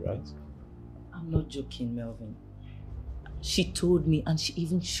joking, right? I'm not joking, Melvin. She told me and she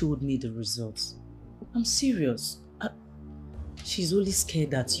even showed me the results. I'm serious. She's only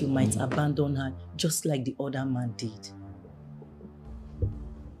scared that you might abandon her just like the other man did.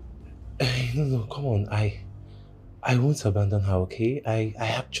 No, come on. I won't abandon her, okay? I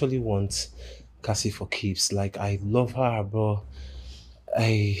actually want Cassie for keeps. Like, I love her, but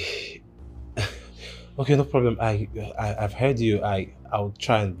okay, no problem. I've heard you. I'll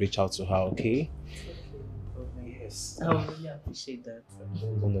try and reach out to her, okay? Yes. I would really appreciate that.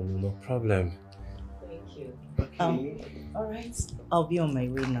 No problem. Thank you. Okay. Alright. I'll be on my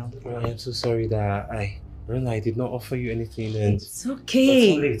way now. I'm so sorry that I did not offer you anything, and it's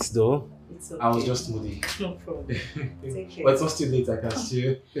okay. It's too late though. It's okay. I was just moody. No problem. Take care. But it's not too late, I can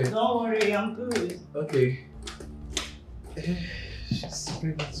still. Don't worry, I'm good. Okay. She's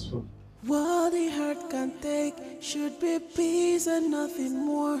very much. What the heart can take should be peace and nothing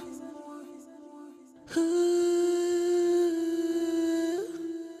more.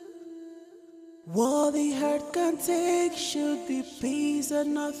 What the heart can take should be peace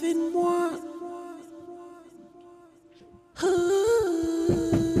and nothing more.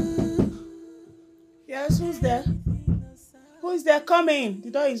 Yes, who's there? Who is there coming?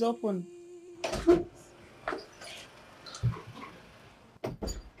 The door is open.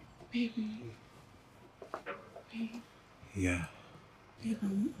 Baby. Babe. Yeah. Babe,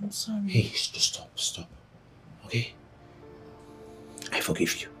 I'm sorry. Hey, just stop. Okay? I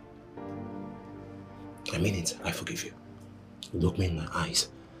forgive you. I mean it, I forgive you. Look me in my eyes.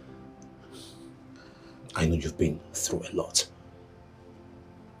 I know you've been through a lot.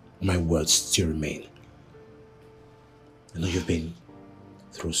 My words still remain. I know you've been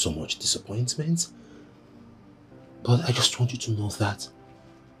through so much disappointment, but I just want you to know that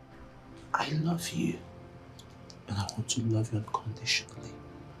I love you, and I want to love you unconditionally.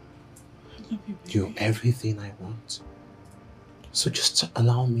 I love you, baby. You're everything I want. So just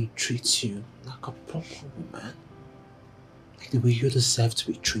allow me to treat you like a proper woman, like the way you deserve to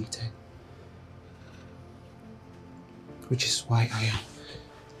be treated. Which is why I am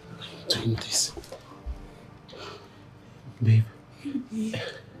doing this. Babe,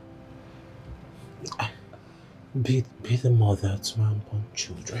 be the mother to my unborn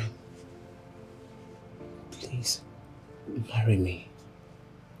children. Please, marry me.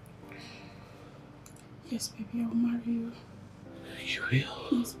 Yes, baby, I'll marry you. You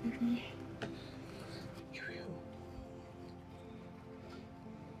will? Yes, baby. You will.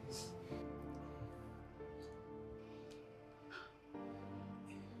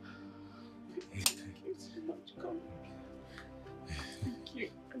 Thank you so much, God. Thank you.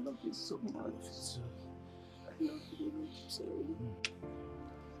 I love you so much. I love you so much.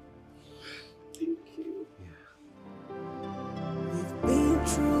 Thank you. We've been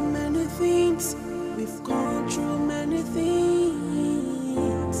through many things. We've gone through many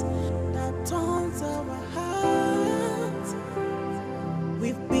things that turns our hearts.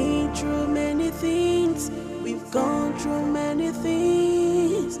 We've been through many things. We've gone through many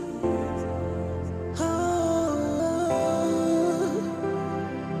things.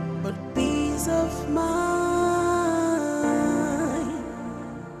 But peace of mind.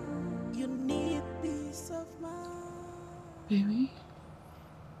 You need peace of mind. Baby,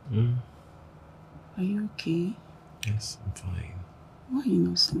 are you okay? Yes, I'm fine. Why are you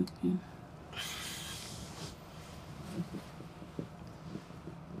not sleeping?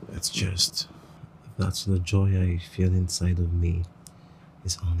 It's just that the joy I feel inside of me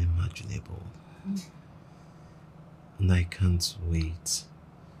is unimaginable. And I can't wait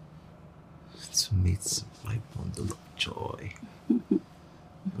to meet my bundle of joy.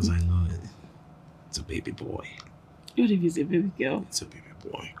 Because I know it's a baby boy. What if it's a baby girl? It's a baby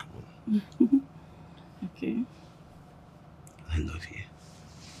boy, come on. Okay. I love you.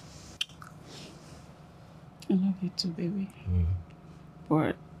 I love you too, baby.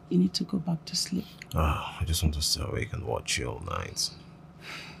 But you need to go back to sleep. I just want to stay awake and watch you all night.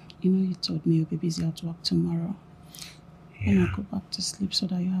 You know you told me you'll be busy at work tomorrow. Yeah. And I'll go back to sleep so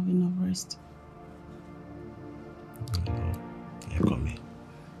that you have enough rest. Yeah, come here.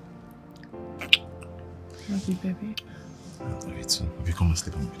 Love you, baby. I love you too. If you come and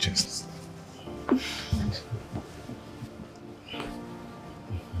sleep on my chest.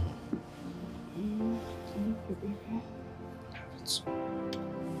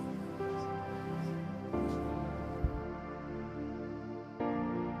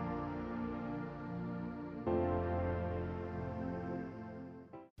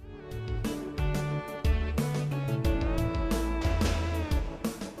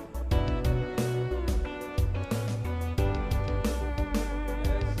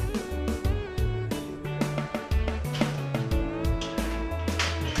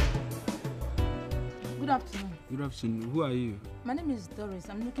 afternoon. Good afternoon. Who are you? My name is Doris.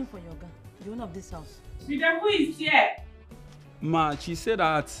 I'm looking for Yoga, the owner of this house. The devil is here. Ma, she said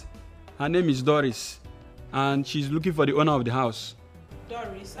that her name is Doris and she's looking for the owner of the house.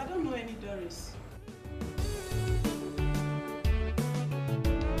 Doris? I don't know any Doris.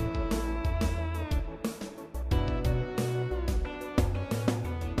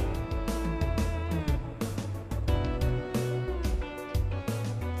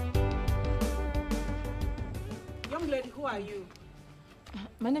 Young lady, who are you?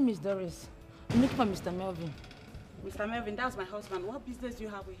 My name is Doris. I'm looking for Mr. Melvin. Mr. Melvin, that's my husband. What business do you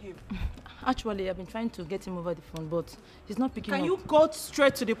have with him? Actually, I've been trying to get him over the phone, but he's not picking up. Can you go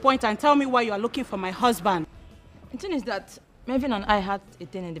straight to the point and tell me why you are looking for my husband? The thing is that Melvin and I had a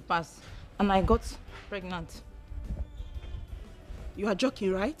thing in the past, and I got pregnant. You are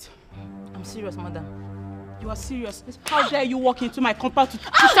joking, right? I'm serious, madam. You are serious? How dare you walk into my compound to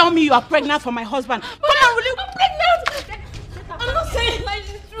tell me you are pregnant for my husband? Come on, will you? I'm pregnant! I'm not saying like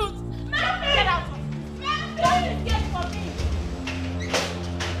the truth. Melvin! Get out of here! Melvin! Get for me!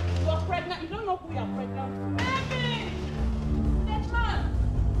 You are pregnant. You don't know who you are pregnant for. Melvin! That man!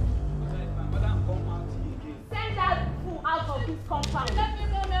 Madam, come out here again. Send that fool out of this compound. Let me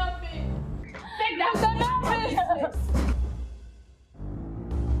go, Melvin. Take that Melvin!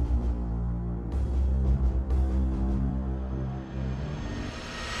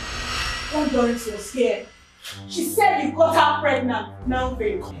 When Doris was here, she said you got her pregnant.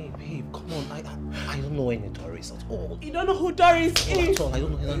 Melvin. Hey, babe, come on. I don't know any Doris at all. You don't know who Doris is? At all. I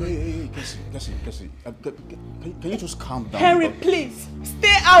don't know. Hey, Cassie. Can you just calm down? Henry, please,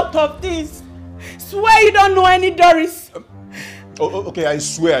 stay out of this. Swear you don't know any Doris. Okay, I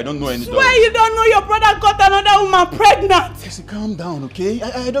swear I don't know any Doris. Swear you don't know your brother got another woman pregnant. Cassie, calm down, okay?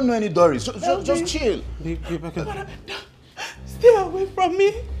 I don't know any Doris. Just chill. Babe, I can... Stay away from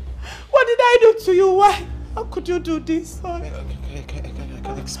me. What did I do to you? Why? How could you do this? I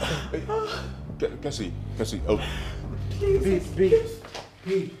can explain. Cassie, oh. Please, Babe.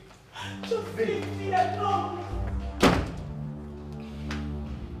 just leave me alone.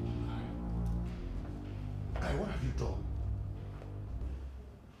 What have you done?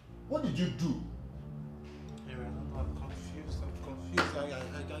 What did you do? I don't know. I'm confused.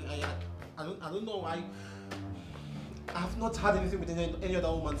 I don't know. I have not had anything with any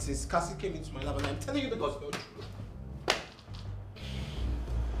other woman since Cassie came into my life, and I'm telling you the gospel truth.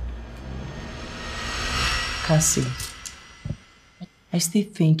 Cassie, I still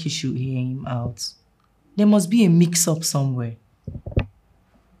think you should hear him out. There must be a mix-up somewhere.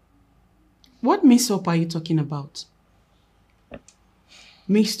 What mix-up are you talking about?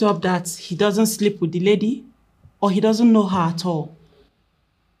 Mixed up that he doesn't sleep with the lady, or he doesn't know her at all?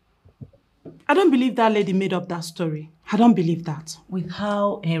 I don't believe that lady made up that story. I don't believe that. With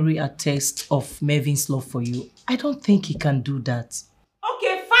how Henry attests of Melvin's love for you, I don't think he can do that.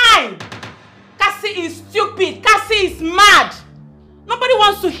 Okay, fine. Cassie is stupid. Cassie is mad. Nobody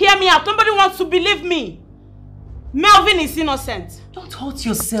wants to hear me out. Nobody wants to believe me. Melvin is innocent. Don't hurt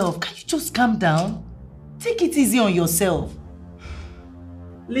yourself. Can you just calm down? Take it easy on yourself.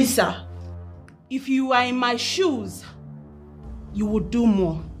 Lisa, if you are in my shoes, you would do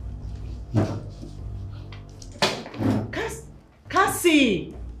more.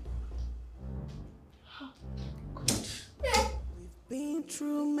 Cassie! We've been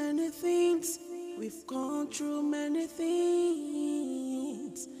through many things, we've gone through many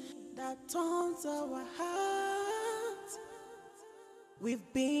things that turns our hearts.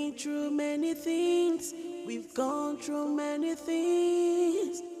 We've been through many things, we've gone through many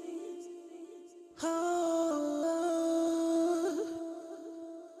things.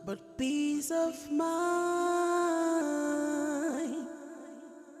 But peace of mind,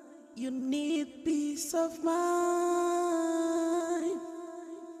 you need peace of mind.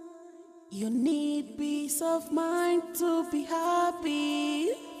 You need peace of mind to be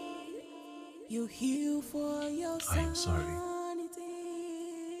happy. You heal for your I am sorry.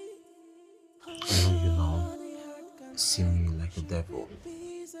 I know you now see me like a devil.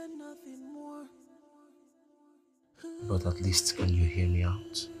 But at least can you hear me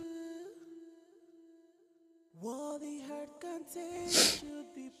out? What the heart can take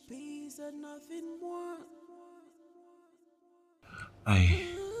should be peace and nothing more. I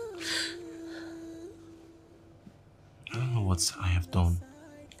don't know what I have done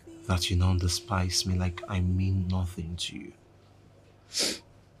that you now despise me like I mean nothing to you.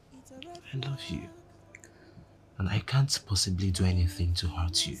 I love you, and I can't possibly do anything to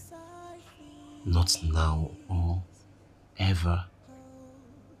hurt you. Not now or ever.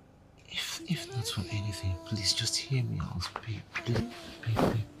 If not for anything, please just hear me out, babe.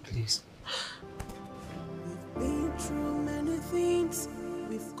 Please.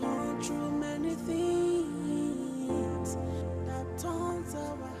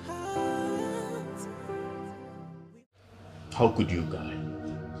 How could you, guy?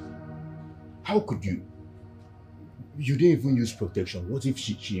 How could you? You didn't even use protection. What if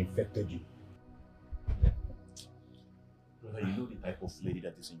she infected you? Brother, you know the type of lady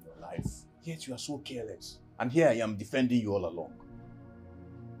that is in your life. Yet you are so careless. And here I am defending you all along.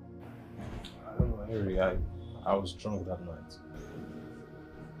 I don't know, Henry. I was drunk that night.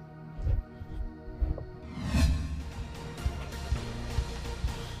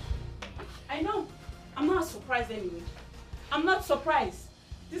 I know. I'm not surprised anyway. I'm not surprised.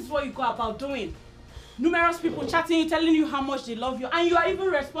 This is what you go about doing. Numerous people chatting you, telling you how much they love you, and you are even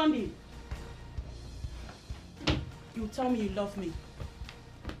responding. You tell me you love me.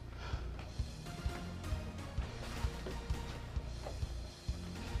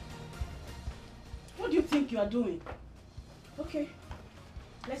 What do you think you are doing? Okay,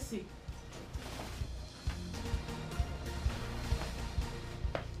 let's see.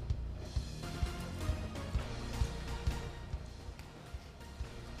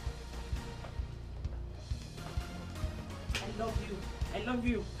 I love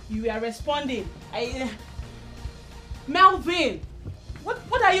you. You are responding. Melvin,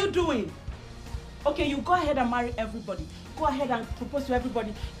 what are you doing? Okay, you go ahead and marry everybody. Go ahead and propose to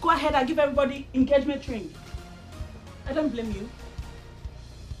everybody. Go ahead and give everybody engagement ring. I don't blame you.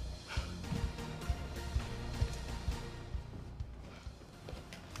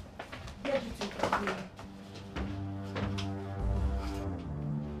 Where do you think you're going?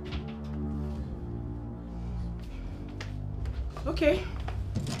 Okay.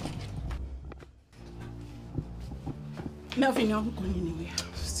 Melvin, you're not going anywhere.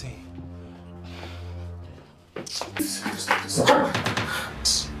 Stay.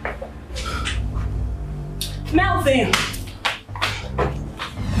 Melvin!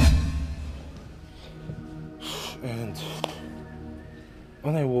 And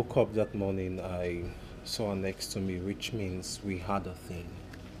when I woke up that morning, I saw her next to me, which means we had a thing.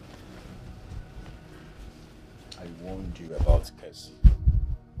 I warned you about Cassie.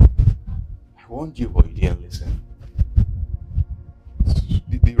 I warned you, but you didn't listen.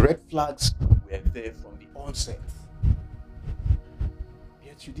 The red flags were there from the onset.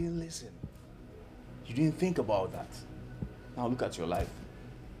 Yet you didn't listen. You didn't think about that. Now look at your life.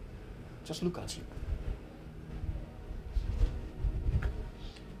 Just look at you.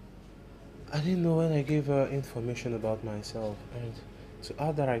 I didn't know when I gave her information about myself, and to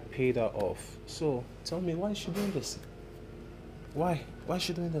add that I paid her off. So tell me, why is she doing this? Why? Why is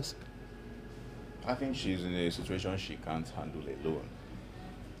she doing this? I think she's in a situation she can't handle alone.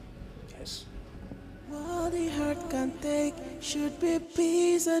 Yes. What the heart can take should be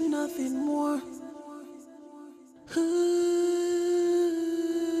peace and nothing more.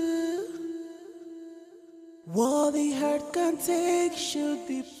 What the heart can take should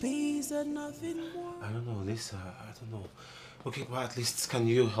be peace and nothing more. I don't know, Lisa, I don't know. Okay, well, at least can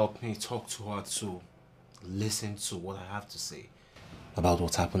you help me talk to her to listen to what I have to say about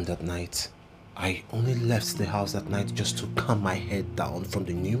what happened that night? I only left the house that night just to calm my head down from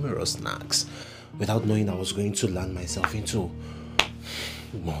the numerous knocks without knowing I was going to land myself into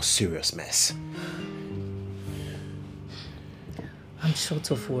a more serious mess. I'm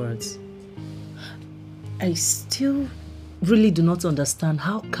short of words. I still really do not understand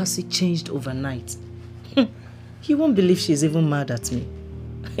how Cassie changed overnight. You won't believe she's even mad at me.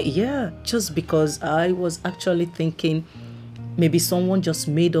 Yeah, just because I was actually thinking maybe someone just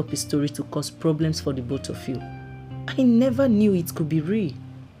made up a story to cause problems for the both of you. I never knew it could be real.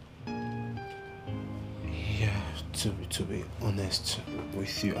 Yeah, to be honest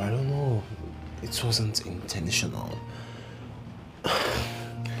with you, I don't know. It wasn't intentional.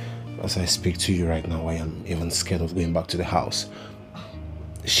 As I speak to you right now, I am even scared of going back to the house.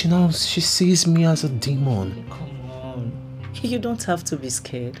 She sees me as a demon. Come on. You don't have to be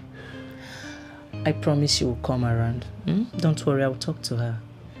scared. I promise she will come around. Don't worry, I'll talk to her.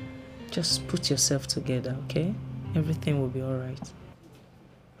 Just put yourself together, okay? Everything will be alright.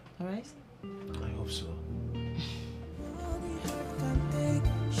 Alright? I hope so.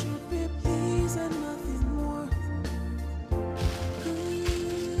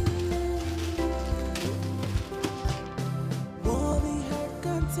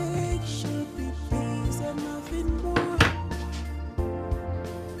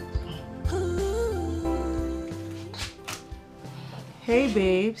 Hey,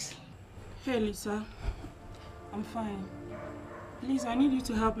 babes. Hey, Lisa. I'm fine. Please, I need you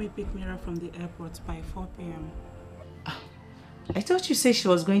to help me pick Mira from the airport by 4 p.m. I thought you said she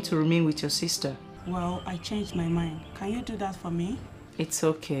was going to remain with your sister. Well, I changed my mind. Can you do that for me? It's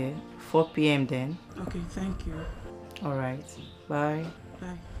okay. 4 p.m. then. Okay, thank you. All right. Bye.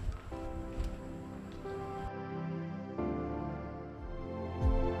 Bye.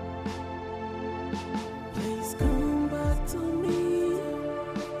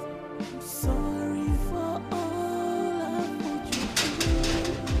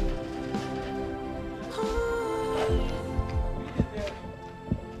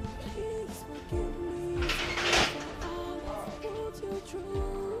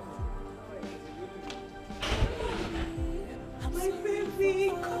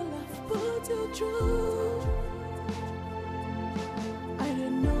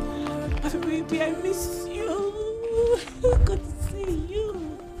 baby, I miss you. Good to see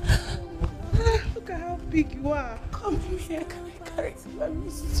you. Look at how big you are. Come here, can I carry you? I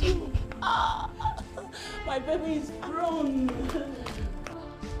miss you. My baby is grown.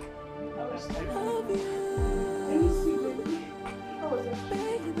 I love you. Let me see, baby. How was it?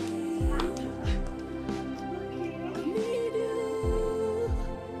 Baby, I need you.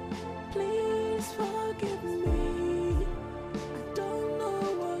 Please forgive me. I don't know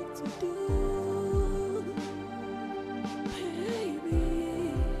what to do. Baby,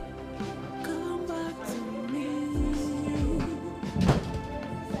 come back to me.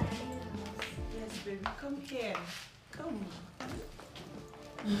 Yes, baby, come here. Come.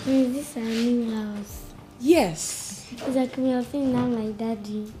 Is this our new house? Yes. It's like we are feeling now like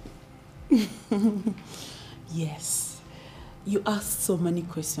daddy. Yes. You ask so many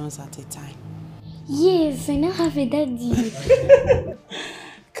questions at a time. Yes, I now have a daddy.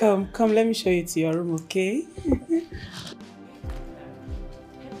 Come, let me show you to your room, okay?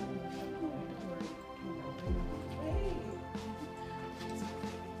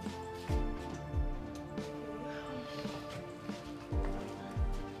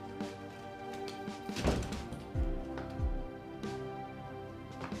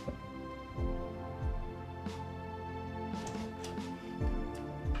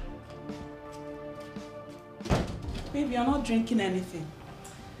 Baby, you're not drinking anything.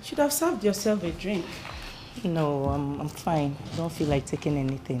 You should have served yourself a drink. No, I'm fine. Don't feel like taking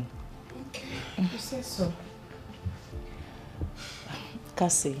anything. Okay, you say so.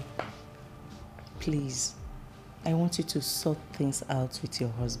 Cassie, please, I want you to sort things out with your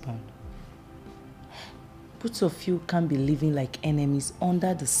husband. Both of you can't be living like enemies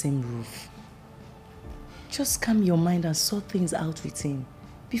under the same roof. Just calm your mind and sort things out with him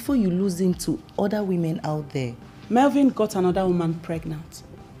before you lose him to other women out there. Melvin got another woman pregnant.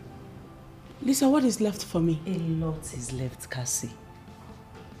 Lisa, what is left for me? A lot is left, Cassie.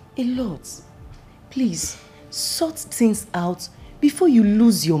 A lot. Please, sort things out before you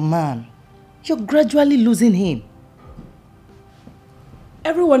lose your man. You're gradually losing him.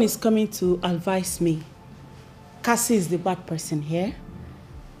 Everyone is coming to advise me. Cassie is the bad person here,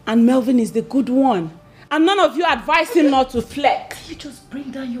 and Melvin is the good one. And none of you advise him not to flex. Can you just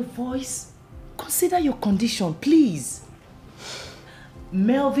bring down your voice? Consider your condition, please.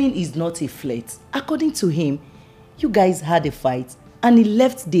 Melvin is not a flirt. According to him, you guys had a fight and he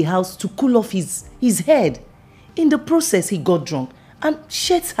left the house to cool off his head. In the process, he got drunk and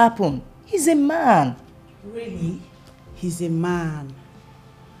shit happened. He's a man. Really? He's a man.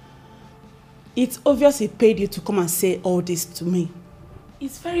 It's obvious he paid you to come and say all this to me.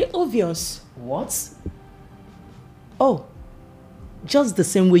 It's very obvious. What? Oh, just the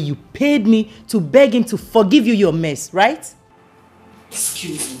same way you paid me to beg him to forgive you your mess, right?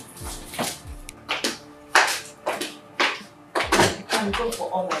 Excuse me. You can go for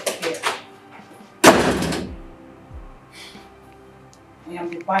all I care. I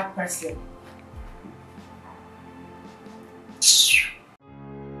am the bad person.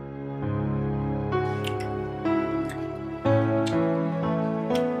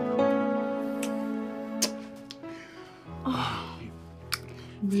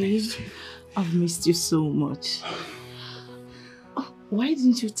 Babe, I've missed you so much. Oh, why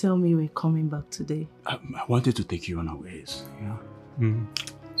didn't you tell me you were coming back today? I wanted to take you unawares, you know?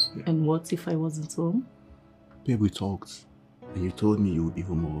 Yeah. And what if I wasn't home? Babe, we talked, and you told me you would be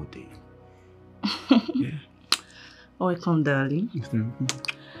home all day. Yeah. Welcome, darling.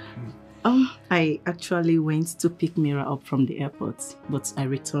 I actually went to pick Mira up from the airport, but I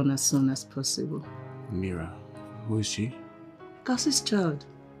return as soon as possible. Mira, who is she? Cassie's child.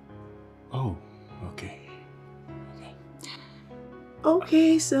 Oh, okay.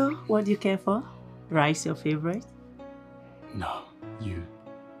 Okay, so what do you care for? Rice your favorite? No, you.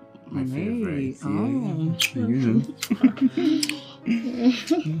 My Me. favorite. Oh.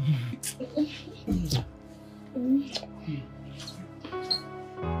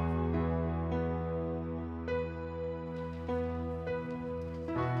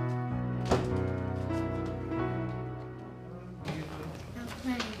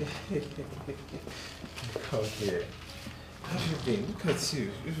 Come here. How have you been? Look at you.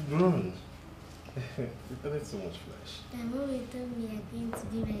 You've grown. You've added so much flesh. My mom told me I'm going to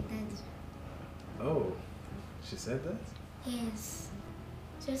be my daddy. Oh, she said that? Yes.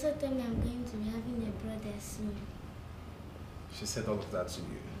 She also told me I'm going to be having a brother soon. She said all of that to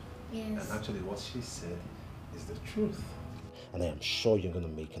you? Yes. And actually what she said is the truth. And I am sure you're going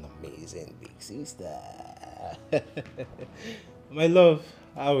to make an amazing big sister. My love,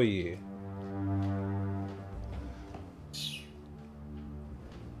 how are you?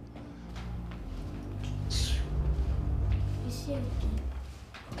 she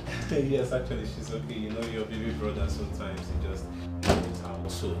okay? Yes, actually, she's okay. You know, your baby brother sometimes he just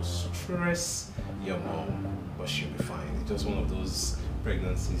also stress your mom, but she'll be fine. It's just one of those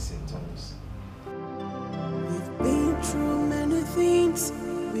pregnancy symptoms. We've been through many things,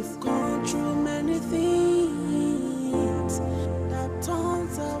 we've gone through many things that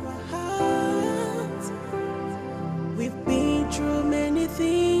turns our hearts. We've been through many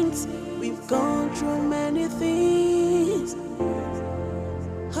things, we've gone through many things.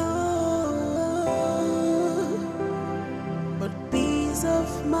 But peace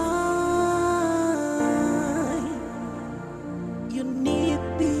of mind, you need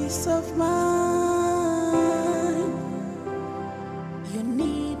peace of mind. You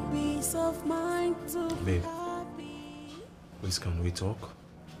need peace of mind to be Babe, happy. please can we talk?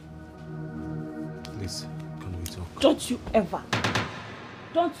 Please, can we talk? Don't you ever,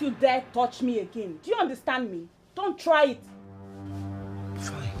 don't you dare touch me again. Do you understand me? Don't try it.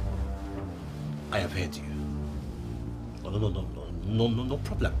 Fine. I have heard you. No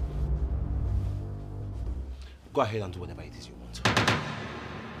problem. Go ahead and do whatever it is you want.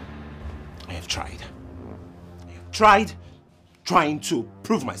 I have tried. I have tried trying to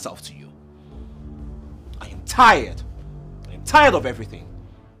prove myself to you. I am tired. I am tired of everything.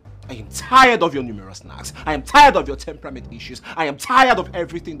 I am tired of your numerous nags. I am tired of your temperament issues. I am tired of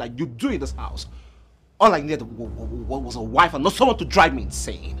everything that you do in this house. All I needed was a wife and not someone to drive me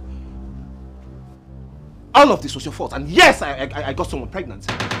insane. All of this was your fault. And yes, I got someone pregnant.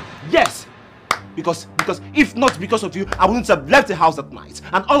 Yes. Because if not because of you, I wouldn't have left the house that night.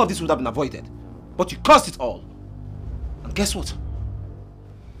 And all of this would have been avoided. But you caused it all. And guess what?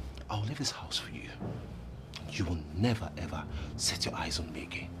 I'll leave this house for you. And you will never ever set your eyes on me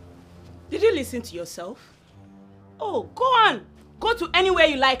again. Did you listen to yourself? Oh, go on. Go to anywhere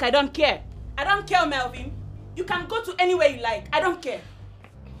you like. I don't care. I don't care, Melvin. You can go to anywhere you like. I don't care.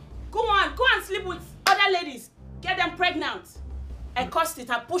 Go on. Go and sleep with other ladies. Get them pregnant. I caused it.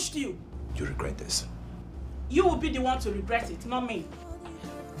 I pushed you. You regret this. You will be the one to regret it, not me.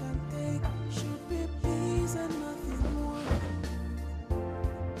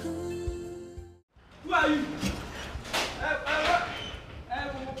 Who are you? Who are you?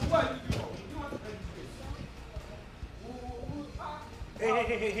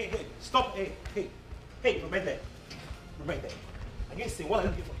 Hey, stop, hey, remain there. Remain there. I didn't say what I'm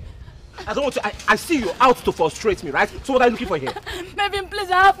looking for. I don't want to, I see you out to frustrate me, right? So what are you looking for here? Melvin, please,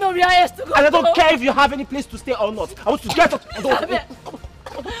 I have nowhere else to go. And I don't care if you have any place to stay or not. I want to get out. Don't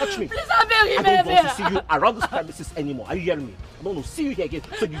touch me. Please, I beg you, I don't want to see you around this premises anymore. Are you hearing me? I don't want to see you here again.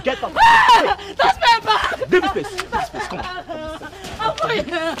 So you get out. That's my bag. Leave this place. Leave this place. Come on. I'm going.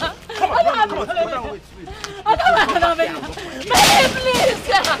 Come on. Wait. Please.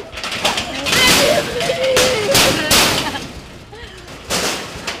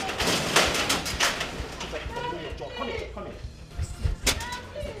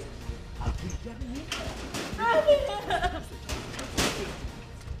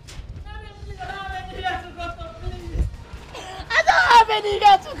 I don't have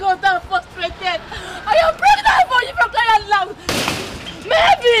anywhere to go. I'm frustrated. I am pregnant for you from crying loud.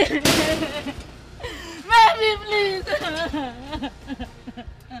 Maybe,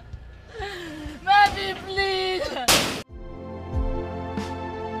 please.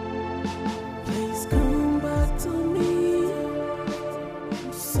 Please come back to me.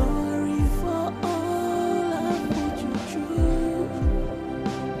 I'm sorry for all I put you through.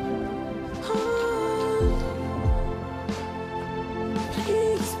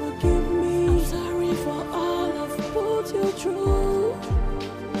 Please forgive me. I'm sorry for all I've put you through.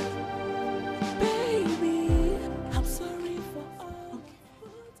 Baby, I'm sorry for all I've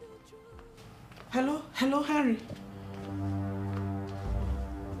put you through. Hello, Harry.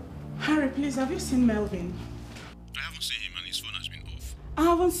 Harry, please, have you seen Melvin? I haven't seen him and his phone has been off. I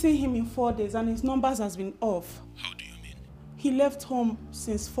haven't seen him in 4 days and his numbers has been off. How do you mean? He left home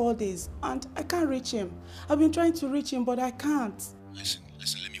since 4 days and I can't reach him. I've been trying to reach him, but I can't. Listen,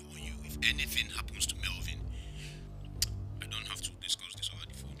 let me warn you. If anything happens to Melvin, I don't have to discuss this over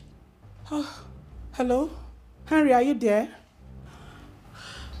the phone. Oh, hello? Harry, are you there?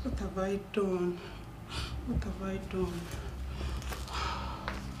 What have I done? What have I done?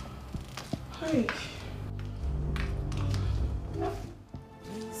 Hey.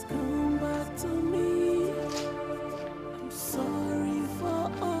 Please come back to me. I'm sorry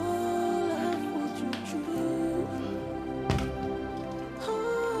for all I put you through.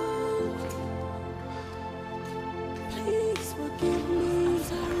 Please forgive me. I'm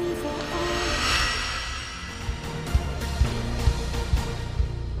sorry for all.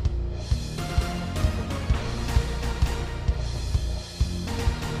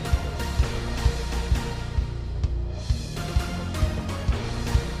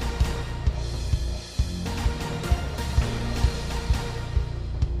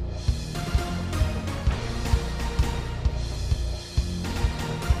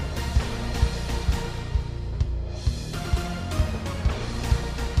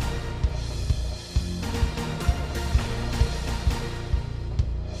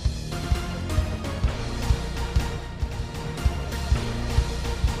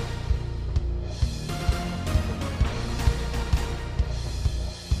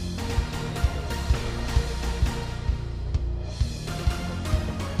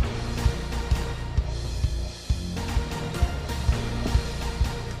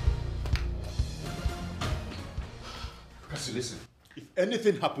 Cassie, listen. If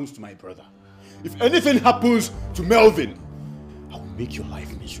anything happens to my brother, if anything happens to Melvin, I'll make your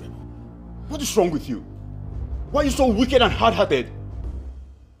life miserable. What is wrong with you? Why are you so wicked and hard-hearted?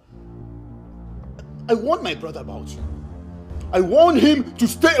 I warned my brother about you. I warned him to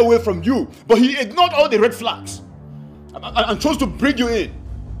stay away from you, but he ignored all the red flags and chose to bring you in.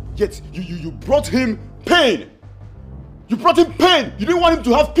 Yet you brought him pain. You brought him pain. You didn't want him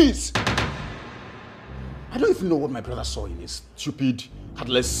to have peace. I don't even know what my brother saw in his stupid,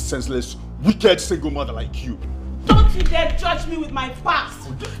 heartless, senseless, wicked single mother like you. Don't you dare judge me with my past!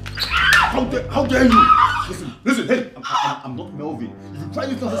 How dare you! Listen, hey, I'm not Melvin. If you try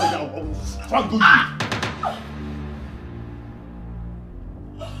this nonsense again, I will strangle you.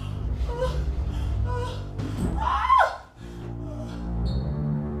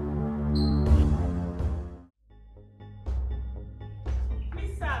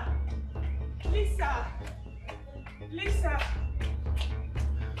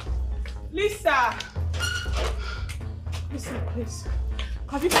 Lisa! Listen, please.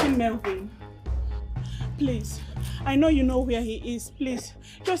 Have you seen Melvin? Please. I know you know where he is. Please.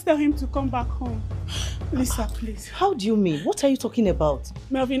 Just tell him to come back home. Lisa, please. How do you mean? What are you talking about?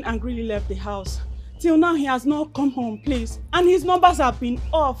 Melvin angrily left the house. Till now, he has not come home, please. And his numbers have been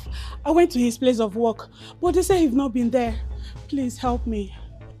off. I went to his place of work, but they say he's not been there. Please help me.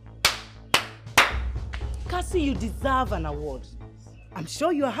 Cassie, you deserve an award. I'm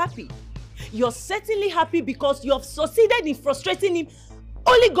sure you're happy. You're certainly happy because you have succeeded in frustrating him.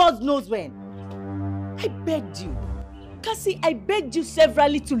 Only God knows when. I begged you. Cassie, I begged you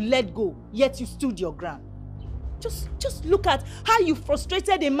severally to let go, yet you stood your ground. Just look at how you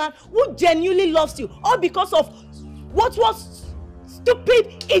frustrated a man who genuinely loves you, all because of what was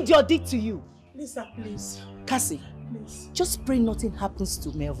stupid idiot did to you. Lisa, please. Cassie, please. Just pray nothing happens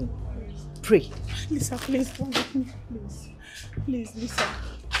to Melvin. Pray. Lisa, please don't leave me. Please. Please, Lisa.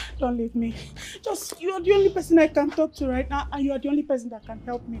 Don't leave me. You are the only person I can talk to right now, and you are the only person that can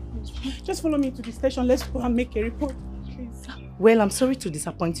help me, please. Just follow me to the station. Let's go and make a report, please. Well, I'm sorry to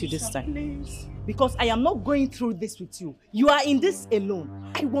disappoint you this time. Please. Because I am not going through this with you. You are in this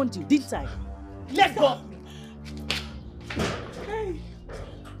alone. I warned you, didn't I? Let's go. Hey.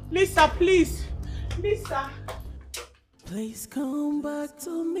 Lisa, please. Lisa. Please come back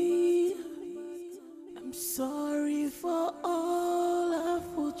to me. I'm sorry for all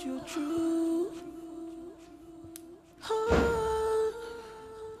I've put you through. Oh,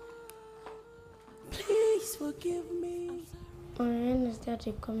 please forgive me. When is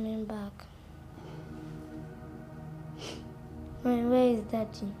Daddy coming back? Where is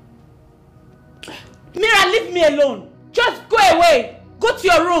Daddy? Mira, leave me alone. Just go away. Go to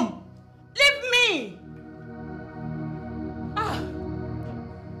your room. Leave me.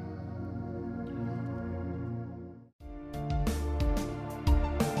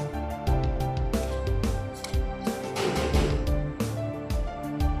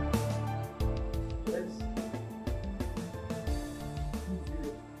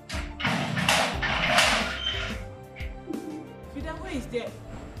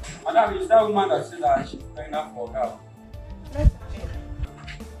 Madam, it's that woman that said that she's pregnant for a girl.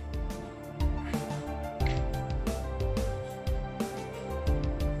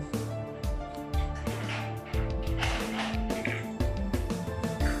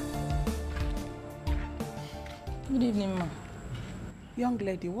 Good evening, ma. Young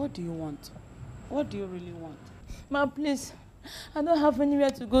lady, what do you want? What do you really want? Ma, please. I don't have anywhere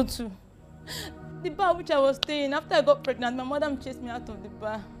to go to. The bar which I was staying, after I got pregnant, my mother chased me out of the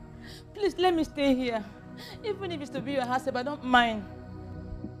bar. Please, let me stay here. Even if it's to be your house help, I don't mind.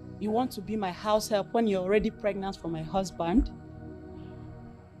 You want to be my house help when you're already pregnant for my husband?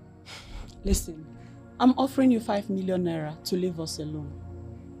 Listen, I'm offering you 5 million naira to leave us alone.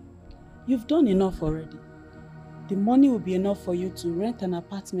 You've done enough already. The money will be enough for you to rent an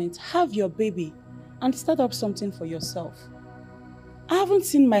apartment, have your baby, and start up something for yourself. I haven't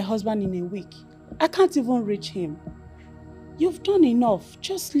seen my husband in a week. I can't even reach him. You've done enough.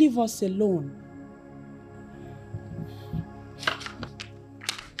 Just leave us alone.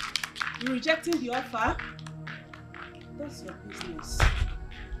 You're rejecting the offer? That's your business.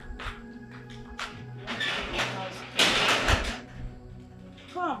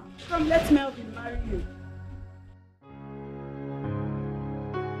 Come, let Melvin marry you.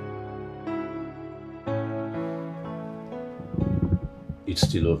 It's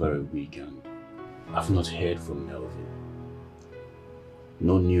still over a week and I've not heard from Melvin.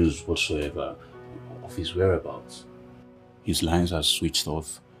 No news whatsoever of his whereabouts. His lines are switched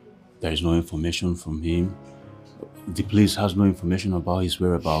off. There is no information from him. The police has no information about his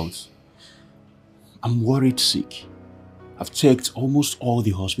whereabouts. I'm worried sick. I've checked almost all the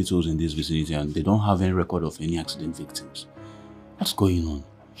hospitals in this vicinity and they don't have any record of any accident victims. What's going on?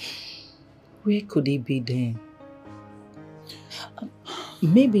 Where could he be then?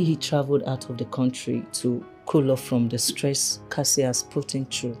 Maybe he traveled out of the country to cool off from the stress Cassie has put him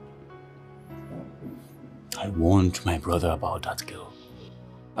through. I warned my brother about that girl.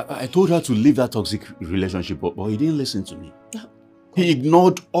 I told her to leave that toxic relationship, but he didn't listen to me. He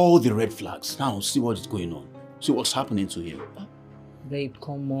ignored all the red flags. Now, see what is going on. See what's happening to him. Babe,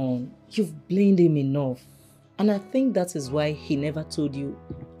 come on. You've blamed him enough. And I think that is why he never told you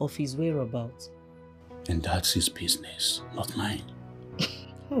of his whereabouts. And that's his business, not mine.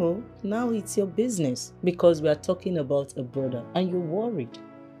 Oh, now it's your business because we are talking about a brother and you're worried.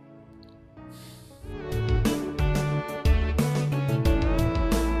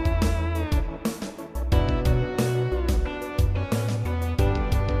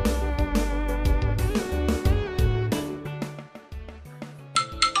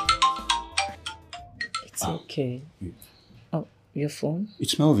 It's okay. Oh, your phone?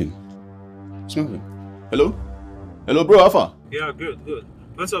 It's Melvin. It's Melvin. Hello? Hello, bro, Alpha. Yeah, good.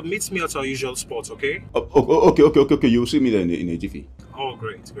 Let's meet me at our usual spot, okay? Okay. You'll see me there in a jiffy. Oh,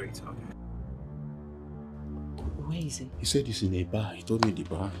 great. Okay. Where is he? He said he's in a bar. He told me the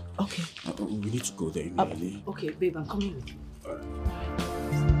bar. Okay. We need to go there immediately. Okay, babe, I'm coming with you. All right.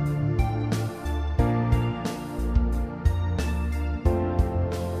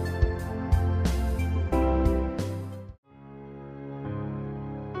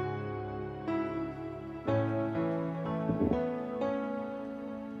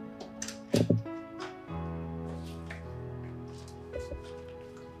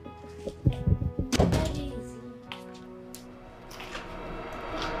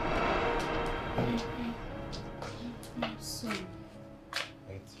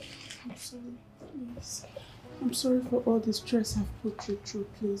 I'm sorry for all the stress I've put you through,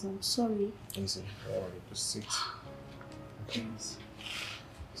 please. I'm sorry. Easy. Just sit. Please.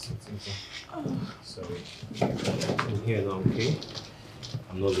 Sit. Sorry. I'm here now, okay?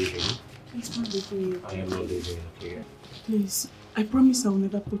 I'm not leaving. It's not leaving you. I am not leaving, okay? Please, I promise I will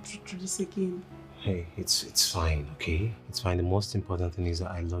never put you through this again. Hey, it's fine, okay? It's fine. The most important thing is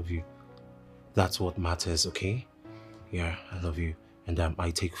that I love you. That's what matters, okay? Yeah, I love you. And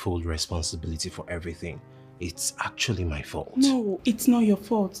I take full responsibility for everything. It's actually my fault. No, it's not your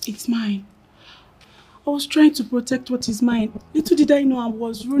fault. It's mine. I was trying to protect what is mine. Little did I know I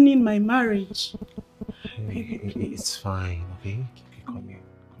was ruining my marriage. Hey, it's fine, okay? Come here.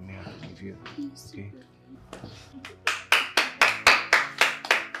 I'll give you. Okay?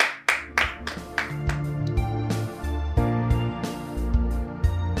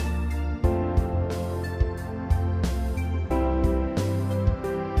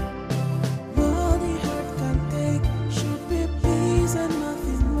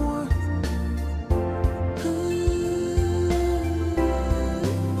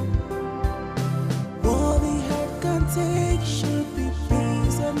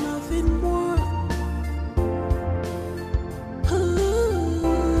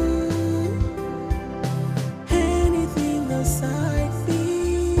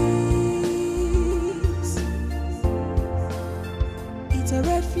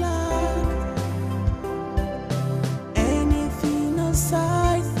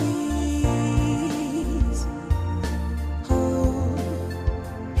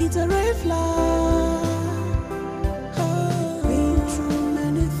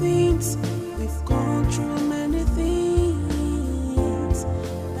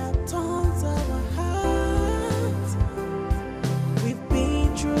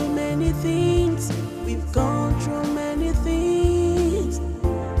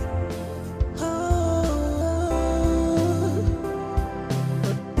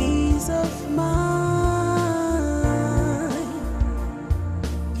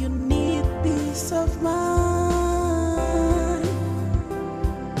 Peace of mind.